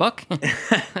it is in a book.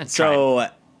 So,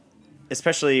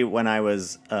 especially when I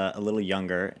was a little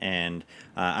younger, and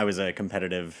I was a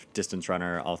competitive distance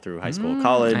runner all through high school,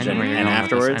 college, and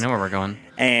afterwards. I know where we're going.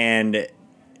 And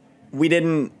we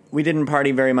didn't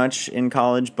party very much in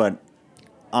college, but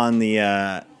on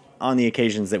the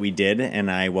occasions that we did, and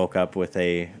I woke up with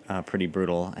a pretty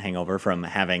brutal hangover from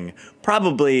having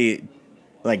probably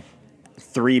like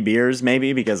 3 beers,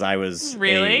 maybe, because I was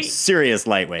a serious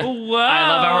lightweight. Whoa! I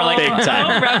love how we're like, big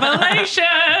time.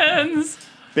 Revelations.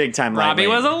 Big time Robbie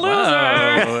lightweight. was a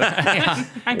loser.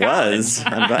 I'm glad.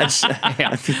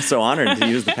 I feel so honored to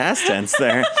use the past tense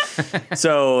there.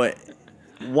 So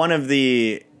one of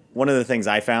the things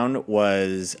I found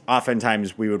was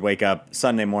oftentimes we would wake up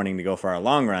Sunday morning to go for our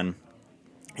long run,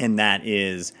 and that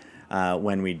is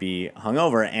when we'd be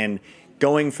hungover. And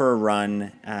going for a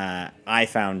run, I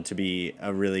found to be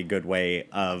a really good way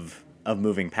of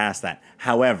moving past that.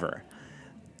 However,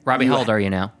 Robbie, how old are you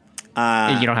now?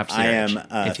 You don't have to say I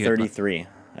am 33.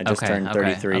 I just turned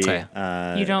 33.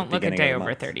 Okay. You don't look a day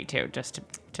over 32, just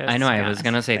to I know, I was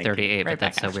going to say 38, but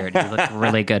that's so weird. You look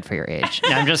really good for your age. No,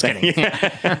 I'm just kidding.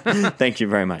 Thank you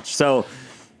very much. So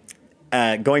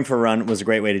going for a run was a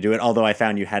great way to do it, although I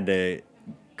found you had to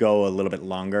go a little bit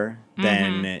longer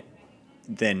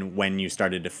than when you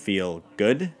started to feel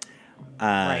good.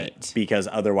 Right. Because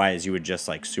otherwise you would just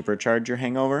like supercharge your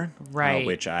hangover. Right.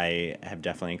 Which I have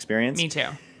definitely experienced. Me too.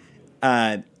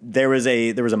 There was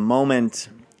a moment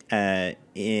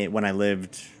when I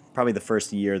lived, probably the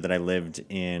first year that I lived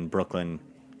in Brooklyn,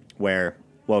 where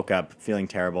woke up feeling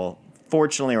terrible.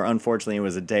 Fortunately or unfortunately, it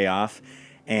was a day off,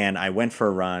 and I went for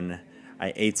a run.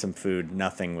 I ate some food.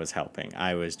 Nothing was helping.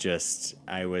 You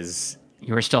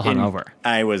were still hungover.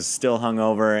 I was still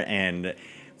hungover, and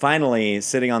finally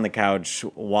sitting on the couch,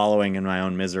 wallowing in my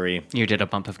own misery. You did a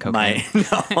bump of cocaine. You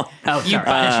butt chugged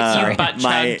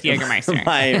Jägermeister.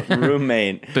 My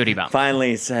roommate Booty bump.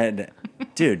 finally said,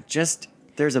 "Dude,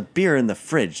 there's a beer in the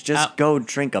fridge. Just go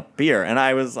drink a beer." And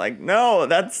I was like, "No,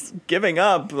 that's giving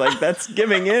up. Like that's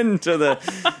giving in to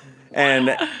the."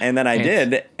 And then I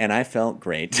did, and I felt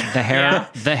great. The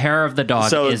hair of the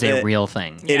dog is a real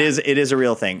thing. It is a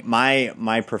real thing.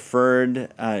 My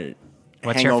preferred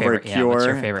hangover cure, what's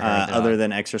your favorite other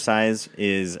than exercise,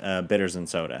 is bitters and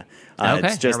soda. Okay,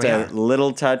 it's just a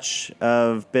little touch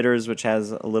of bitters, which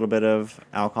has a little bit of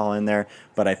alcohol in there.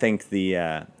 But I think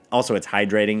also it's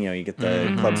hydrating. You get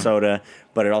the club soda,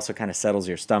 but it also kind of settles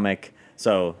your stomach.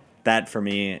 So that for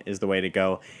me is the way to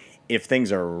go. If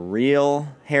things are real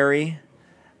hairy,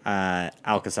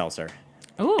 Alka-Seltzer.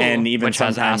 Ooh. And even Which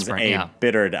has sometimes aspirin,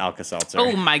 bittered Alka-Seltzer.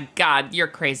 Oh my God, you're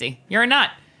crazy. You're a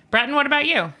nut. Bratton, what about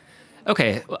you?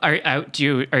 Okay, are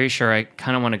you sure? I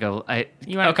kind of want to go.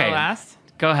 You want to go last?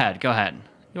 Go ahead.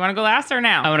 You want to go last or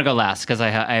now? I want to go last because I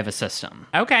have a system.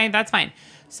 Okay, that's fine.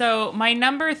 So my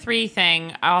number 3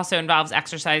 thing also involves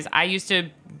exercise. I used to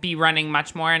be running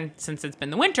much more, and since it's been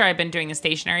the winter, I've been doing a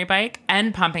stationary bike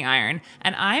and pumping iron.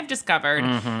 And I've discovered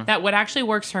that what actually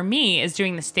works for me is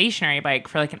doing the stationary bike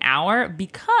for like an hour,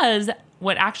 because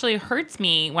what actually hurts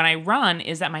me when I run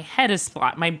is that my head is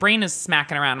my brain is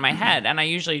smacking around in my head. And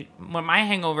when my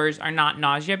hangovers are not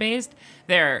nausea-based,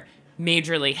 they're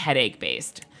majorly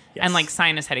headache-based. Yes. And like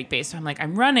sinus headache based. So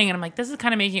I'm running and I'm like, this is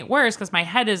kind of making it worse because my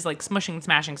head is like smushing and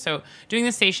smashing. So doing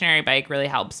the stationary bike really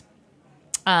helps.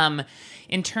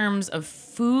 In terms of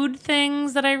food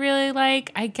things that I really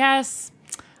like, I guess,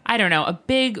 I don't know, a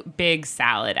big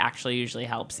salad actually usually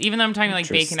helps. Even though I'm talking like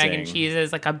bacon, egg, and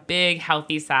cheeses, like a big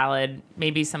healthy salad,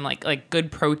 maybe some like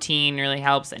good protein really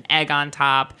helps, an egg on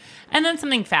top, and then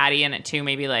something fatty in it too,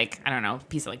 maybe like, I don't know, a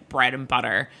piece of like bread and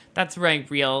butter. That's like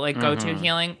real like go-to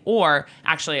healing. Or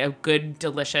actually a good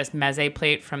delicious meze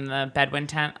plate from the Bedouin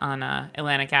tent on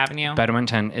Atlantic Avenue. Bedouin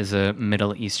tent is a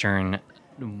Middle Eastern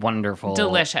wonderful,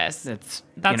 delicious. You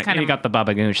got the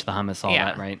baba ganoush, the hummus, all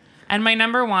that, right? And my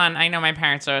number 1, I know my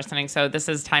parents are listening, so this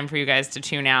is time for you guys to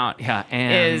tune out. Yeah,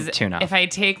 and tune out. If I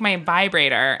take my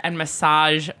vibrator and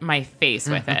massage my face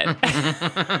with it,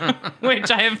 which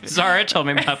Zara told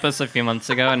me about this a few months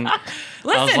ago, and I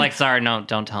was like, Zara, no,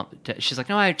 don't tell me. She's like,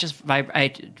 no, I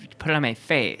put it on my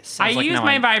face. I use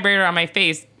my vibrator on my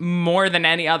face more than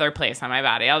any other place on my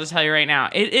body. I'll just tell you right now.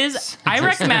 I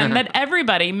recommend that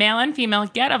everybody, male and female,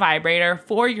 get a vibrator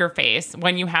for your face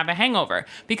when you have a hangover,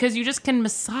 because you just can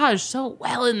massage so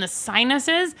well in the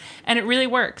sinuses, and it really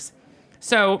works.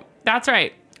 So that's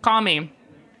right. Call me.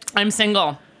 I'm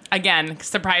single. Again,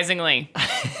 surprisingly.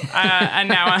 And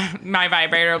now my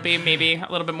vibrator will be maybe a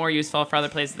little bit more useful for other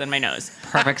places than my nose.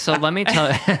 Perfect. So let me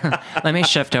let me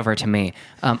shift over to me.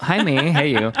 Hi, me.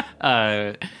 Hey, you.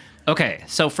 Okay.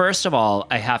 So first of all,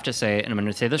 I have to say, and I'm going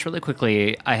to say this really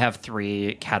quickly, I have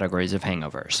 3 categories of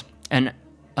hangovers. And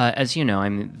as you know,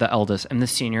 I'm the eldest. I'm the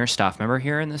senior staff member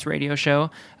here in this radio show,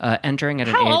 entering at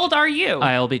an age... How old are you?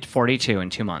 I'll be 42 in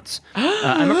 2 months.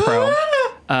 I'm a pro.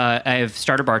 I've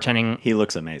started bartending. He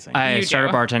looks amazing. I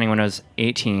started bartending when I was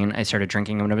 18. I started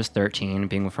drinking when I was 13.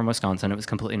 Being from Wisconsin, it was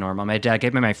completely normal. My dad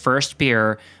gave me my first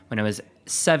beer when I was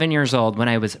 7 years old, when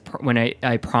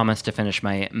I promised to finish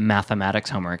my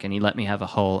mathematics homework, and he let me have a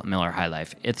whole Miller High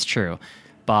Life. It's true.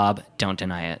 Bob, don't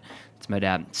deny it. It's my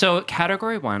dad. So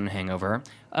category 1 hangover.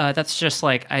 That's just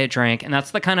like I drank, and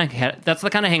that's the kind of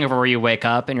hangover where you wake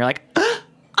up and you're like,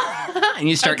 and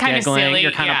you start giggling. Silly,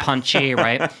 you're kind of punchy,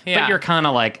 right? But you're kind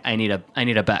of like, I need a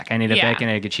Beck. I need a bacon,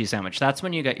 egg, and cheese sandwich. That's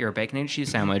when you get your bacon, egg, and cheese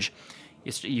sandwich.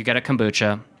 You get a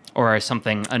kombucha or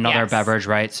another beverage,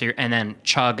 right? So and then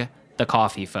chug the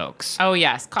coffee, folks. Oh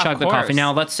yes, chug the coffee.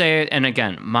 Now let's say, and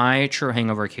again, my true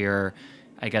hangover cure,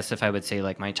 I guess if I would say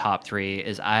like my top 3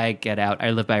 is I get out.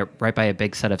 I live right by a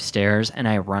big set of stairs, and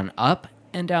I run up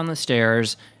and down the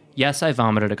stairs. Yes, I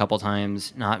vomited a couple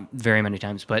times, not very many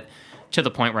times, but to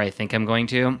the point where I think I'm going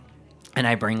to. And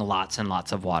I bring lots and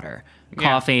lots of water.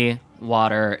 Coffee,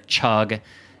 water, chug.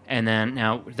 And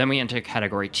then we enter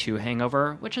category 2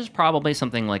 hangover, which is probably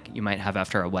something like you might have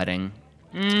after a wedding.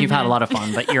 You've had a lot of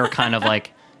fun, but you're kind of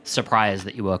like surprised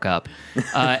that you woke up.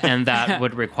 And that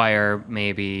would require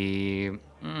maybe...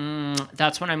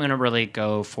 that's when I'm going to really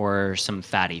go for some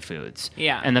fatty foods.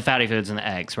 Yeah. And the fatty foods and the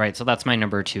eggs, right? So that's my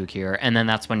number 2 cure. And then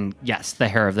that's when, yes, the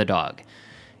hair of the dog.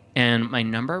 And my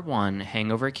number 1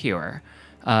 hangover cure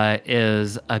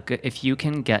is if you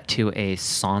can get to a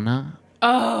sauna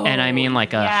Oh, and I mean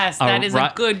like that is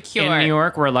a good cure. In New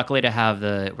York, we're lucky to have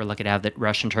the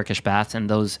Russian Turkish baths and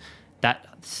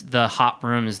the hot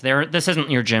rooms. This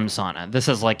isn't your gym sauna. This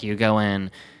is like you go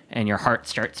in and your heart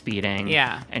starts beating.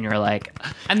 Yeah. And you're like,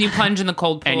 and you plunge in the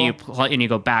cold pool. And you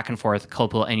go back and forth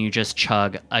cold pool and you just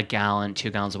chug 1 gallon,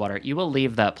 2 gallons of water. You will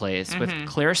leave that place with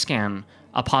clear skin,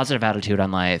 a positive attitude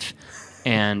on life,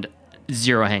 and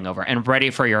 0 hangover, and ready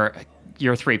for your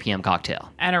 3 p.m. cocktail.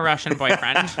 And a Russian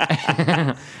boyfriend.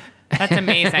 That's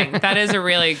amazing. That is a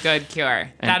really good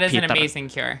cure. That is an amazing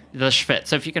cure. The schwitz.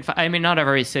 So if you can, not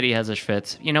every city has a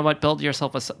schwitz. You know what? Build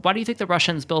yourself why do you think the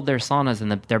Russians build their saunas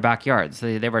in their backyards?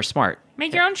 They were smart.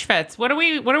 Make your own schwitz. What are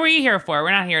we here for?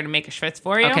 We're not here to make a schwitz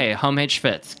for you. Okay, homemade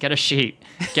schwitz. Get a sheet.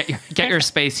 Get your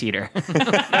space heater.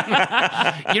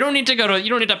 You don't need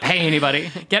to pay anybody.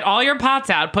 Get all your pots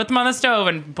out, put them on the stove,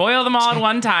 and boil them all at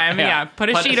one time. Yeah, put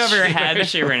a sheet over your head. Put a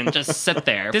sheet and just sit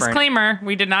there. Disclaimer: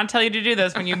 we did not tell you to do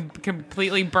this when you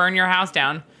completely burn your house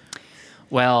down.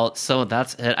 Well, so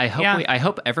that's it. I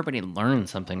hope everybody learned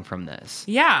something from this.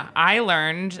 Yeah, I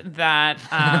learned that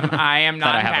I am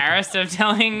not embarrassed of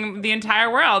telling the entire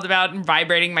world about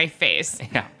vibrating my face.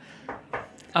 Yeah.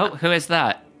 Oh, who is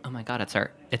that? Oh my God, it's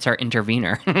our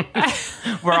intervener.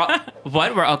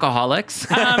 We're alcoholics.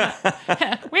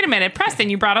 Wait a minute, Preston,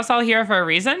 you brought us all here for a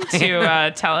reason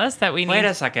to tell us that we need. Wait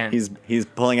a second. He's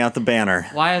pulling out the banner.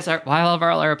 Why have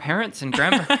our parents and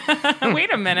grandma?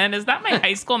 Wait a minute, is that my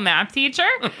high school math teacher?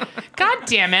 God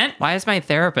damn it! Why is my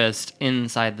therapist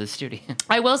inside the studio?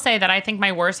 I will say that I think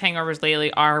my worst hangovers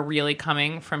lately are really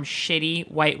coming from shitty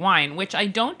white wine, which I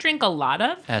don't drink a lot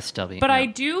of. SW. But I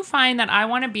do find that I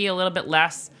want to be a little bit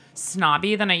less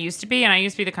snobby than I used to be, and I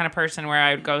used to be the kind of person where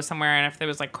I would go somewhere and if there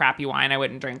was like crappy wine I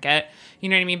wouldn't drink it, you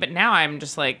know what I mean? But now I'm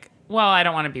just like, well, I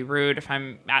don't want to be rude if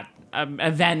I'm at an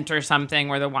event or something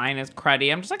where the wine is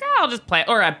cruddy. I'm just like, I'll just play,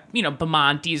 or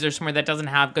Bamontes or somewhere that doesn't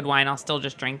have good wine, I'll still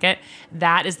just drink it.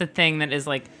 That is the thing that is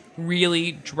like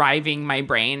really driving my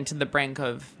brain to the brink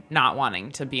of not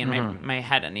wanting to be in my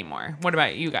head anymore. What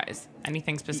about you guys?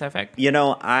 Anything specific?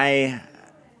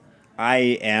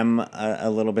 I am a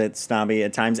little bit snobby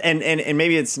at times, and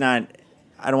maybe it's not.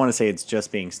 I don't want to say it's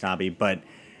just being snobby, but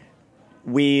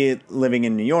we living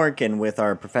in New York and with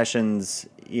our professions,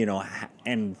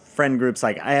 and friend groups,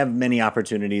 like I have many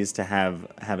opportunities to have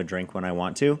a drink when I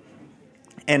want to,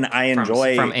 and I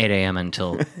enjoy from 8 a.m.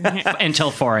 until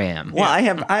 4 a.m. Well, I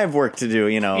have work to do,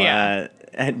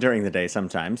 during the day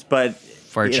sometimes, but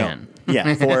for gin,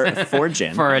 for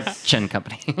gin, for a gin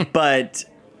company, but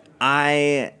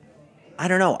I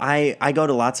don't know. I go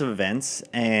to lots of events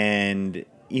and,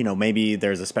 maybe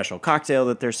there's a special cocktail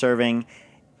that they're serving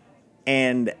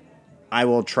and I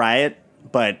will try it,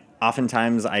 but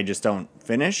oftentimes I just don't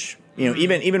finish.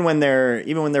 Even when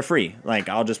they're free. Like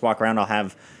I'll just walk around, I'll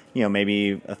have,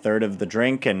 maybe a third of the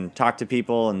drink and talk to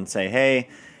people and say, "Hey,"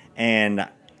 and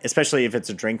especially if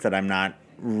it's a drink that I'm not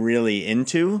really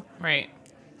into. Right.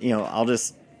 I'll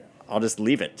just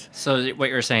leave it. So what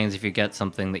you're saying is if you get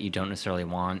something that you don't necessarily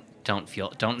want, don't feel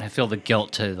the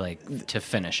guilt to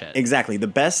finish it. Exactly. The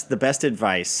best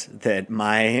advice that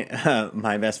my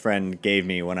my best friend gave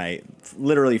me when I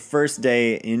literally first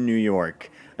day in New York,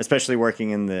 especially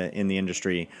working in the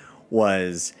industry,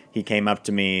 was he came up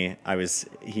to me. I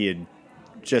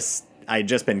had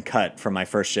just been cut from my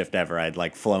first shift ever.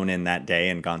 I'd flown in that day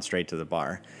and gone straight to the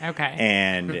bar. Okay.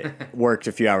 And worked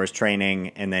a few hours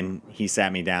training, and then he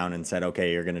sat me down and said,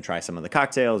 "Okay, you're going to try some of the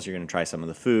cocktails, you're going to try some of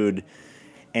the food."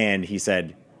 And he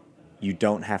said, "You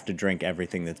don't have to drink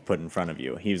everything that's put in front of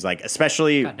you." He was like,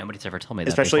 especially... God, nobody's ever told me that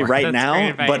especially before. right That's now, great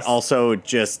advice. but also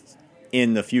just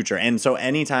in the future. And so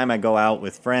anytime I go out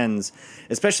with friends,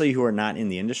 especially who are not in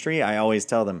the industry, I always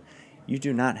tell them, you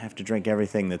do not have to drink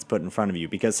everything that's put in front of you.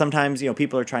 Because sometimes,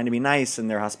 people are trying to be nice and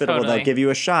they're hospitable. Totally. They'll give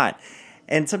you a shot.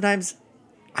 And sometimes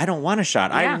I don't want a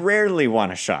shot. Yeah. I rarely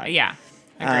want a shot. Yeah.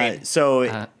 Agreed.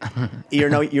 You're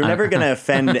never going to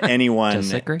offend anyone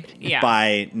Disagreed? Yeah.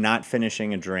 by not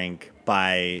finishing a drink,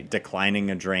 by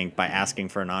declining a drink, by asking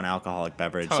for a non-alcoholic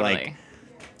beverage. Totally.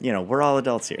 We're all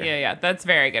adults here. Yeah. That's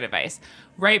very good advice.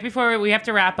 Right before we have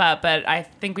to wrap up, but I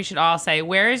think we should all say,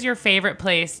 where is your favorite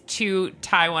place to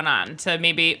tie one on? To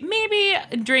maybe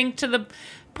drink to the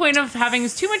point of having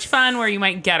too much fun where you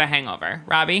might get a hangover.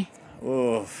 Robbie?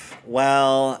 Oof.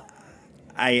 Well,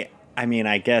 I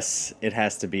guess it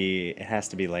has to be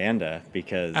Leyenda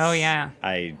because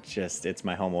it's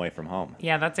my home away from home.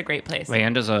 Yeah, that's a great place.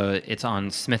 Leyenda's it's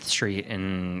on Smith Street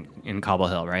in Cobble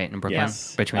Hill, right? In Brooklyn?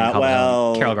 Yes. Between Cobble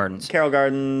Hill and Carroll Gardens. Carroll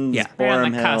Gardens, Yeah. Right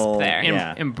on Borum the cusp Hill. there.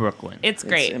 In Brooklyn. It's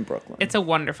great. in Brooklyn. It's a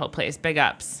wonderful place. Big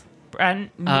ups.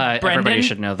 Everybody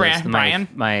should know this. Brian.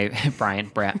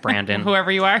 Brandon.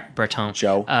 Whoever you are. Breton.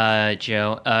 Joe.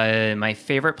 Joe. My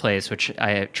favorite place, which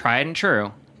I tried and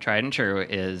true,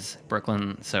 is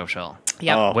Brooklyn Social.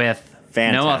 Yep. Oh, With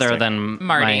fantastic. no other than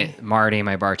Marty. Marty,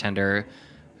 my bartender,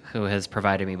 who has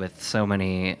provided me with so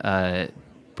many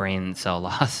brain cell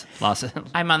losses.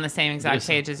 I'm on the same exact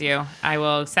page as you. I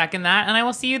will second that, and I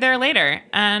will see you there later.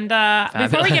 And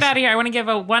before we get out of here, I want to give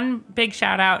one big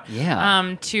shout out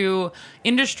to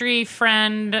industry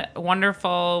friend,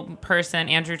 wonderful person,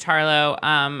 Andrew Tarlow.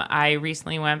 I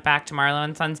recently went back to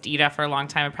Marlowe & Sons to eat at for a long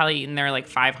time. I've probably eaten there like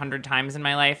 500 times in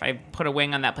my life. I put a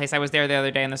wing on that place. I was there the other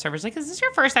day, and the server's like, "Is this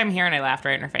your first time here?" And I laughed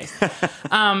right in her face.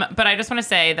 But I just want to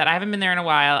say that I haven't been there in a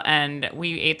while, and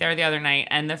we ate there the other night,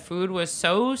 and the food was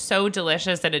so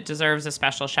delicious that it deserves a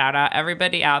special shout out.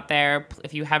 Everybody out there,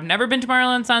 if you have never been to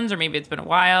Marlowe & Sons, or maybe it's been a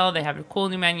while, they have a cool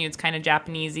new menu. It's kind of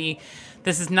Japanesey.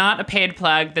 This is not a paid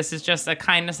plug. This is just a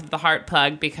kindness of the heart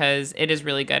plug, because it is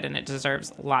really good and it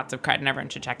deserves lots of credit, and everyone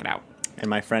should check it out. And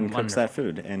my friend cooks that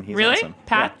food, and he's really awesome.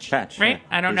 Patch, yeah, Patch, right?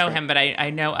 Yeah, I don't know him, but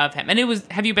I know of him. And it was.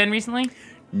 Have you been recently?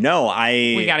 No,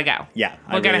 We gotta go. Yeah,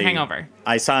 we'll get a hangover.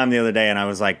 I saw him the other day, and I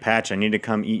was like, Patch, I need to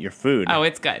come eat your food. Oh,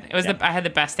 it's good. It was. I had the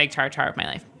best steak tartare of my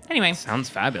life. Anyway, sounds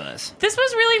fabulous. This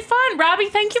was really fun, Robbie.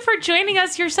 Thank you for joining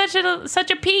us. You're such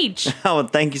a peach. Oh, well,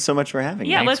 thank you so much for having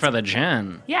me. Thanks for the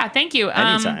gin. Yeah, thank you.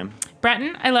 Anytime.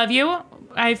 Breton, I love you.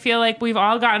 I feel like we've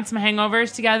all gotten some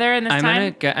hangovers together in this time.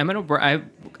 I'm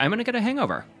gonna get a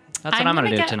hangover. That's what I'm gonna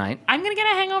do tonight. I'm gonna get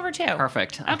a hangover too.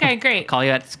 Perfect. Okay, great. Call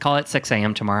at 6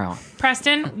 a.m. tomorrow.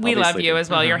 Preston, we love you as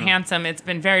well. You're handsome. It's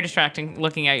been very distracting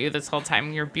looking at you this whole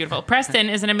time. You're beautiful. Preston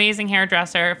is an amazing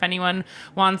hairdresser. If anyone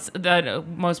wants the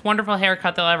most wonderful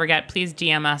haircut they'll ever get, please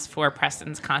DM us for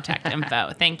Preston's contact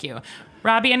info. Thank you.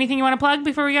 Robbie, anything you want to plug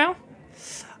before we go?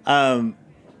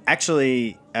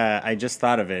 Actually, I just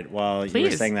thought of it while you were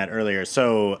saying that earlier.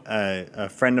 So a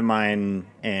friend of mine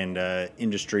and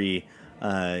industry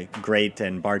great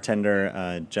and bartender,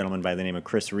 a gentleman by the name of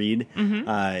Chris Reed,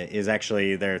 is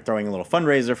actually, they're throwing a little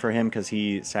fundraiser for him because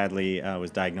he sadly was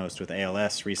diagnosed with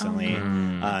ALS recently.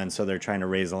 And so they're trying to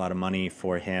raise a lot of money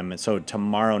for him. So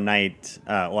tomorrow night,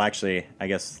 I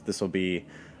guess this will be,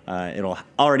 it'll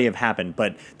already have happened,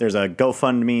 but there's a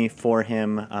GoFundMe for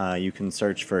him. You can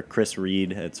search for Chris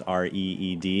Reed. It's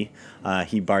REED. He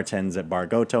bartends at Bar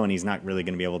Goto, and he's not really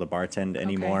going to be able to bartend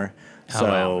anymore.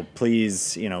 So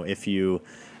please, if you've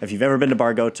ever been to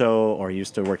Bar Goto or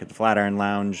used to work at the Flatiron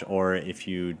Lounge, or if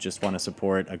you just want to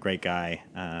support a great guy,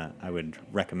 I would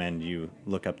recommend you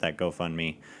look up that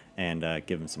GoFundMe and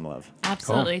give him some love.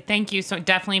 Absolutely. Cool. Thank you. So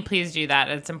definitely please do that.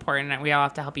 It's important. We all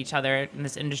have to help each other in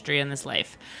this industry and this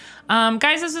life.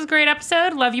 Guys, this was a great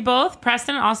episode. Love you both.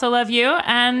 Preston, also love you.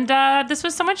 And this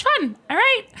was so much fun. All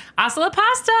right. Hasta la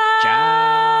pasta.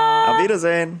 Ciao. Auf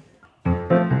Wiedersehen.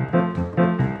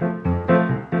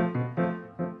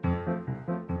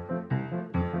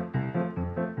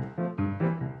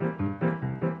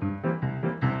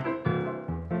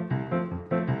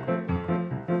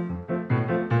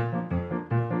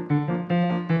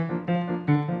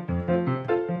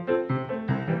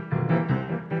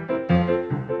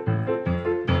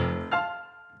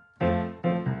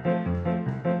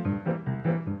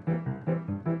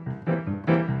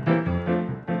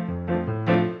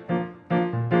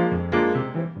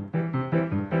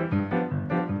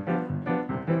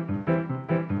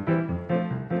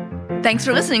 Thanks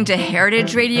for listening to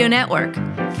Heritage Radio Network,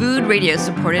 food radio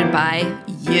supported by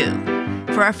you.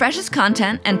 For our freshest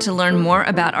content and to learn more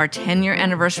about our 10-year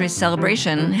anniversary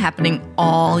celebration happening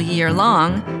all year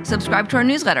long, subscribe to our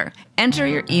newsletter. Enter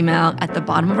your email at the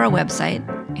bottom of our website,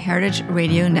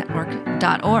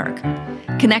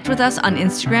 heritageradionetwork.org. Connect with us on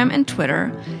Instagram and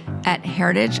Twitter at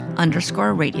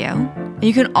heritage_radio.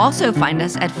 You can also find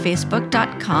us at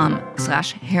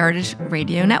facebook.com/Heritage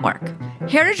Radio Network.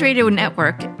 Heritage Radio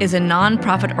Network is a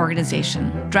nonprofit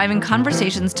organization driving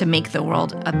conversations to make the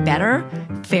world a better,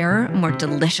 fairer, more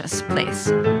delicious place.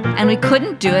 And we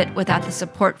couldn't do it without the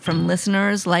support from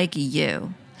listeners like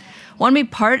you. Want to be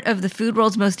part of the food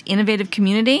world's most innovative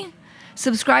community?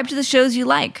 Subscribe to the shows you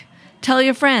like. Tell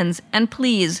your friends, and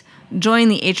please join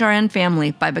the HRN family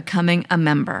by becoming a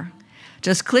member.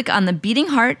 Just click on the beating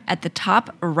heart at the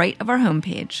top right of our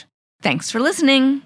homepage. Thanks for listening.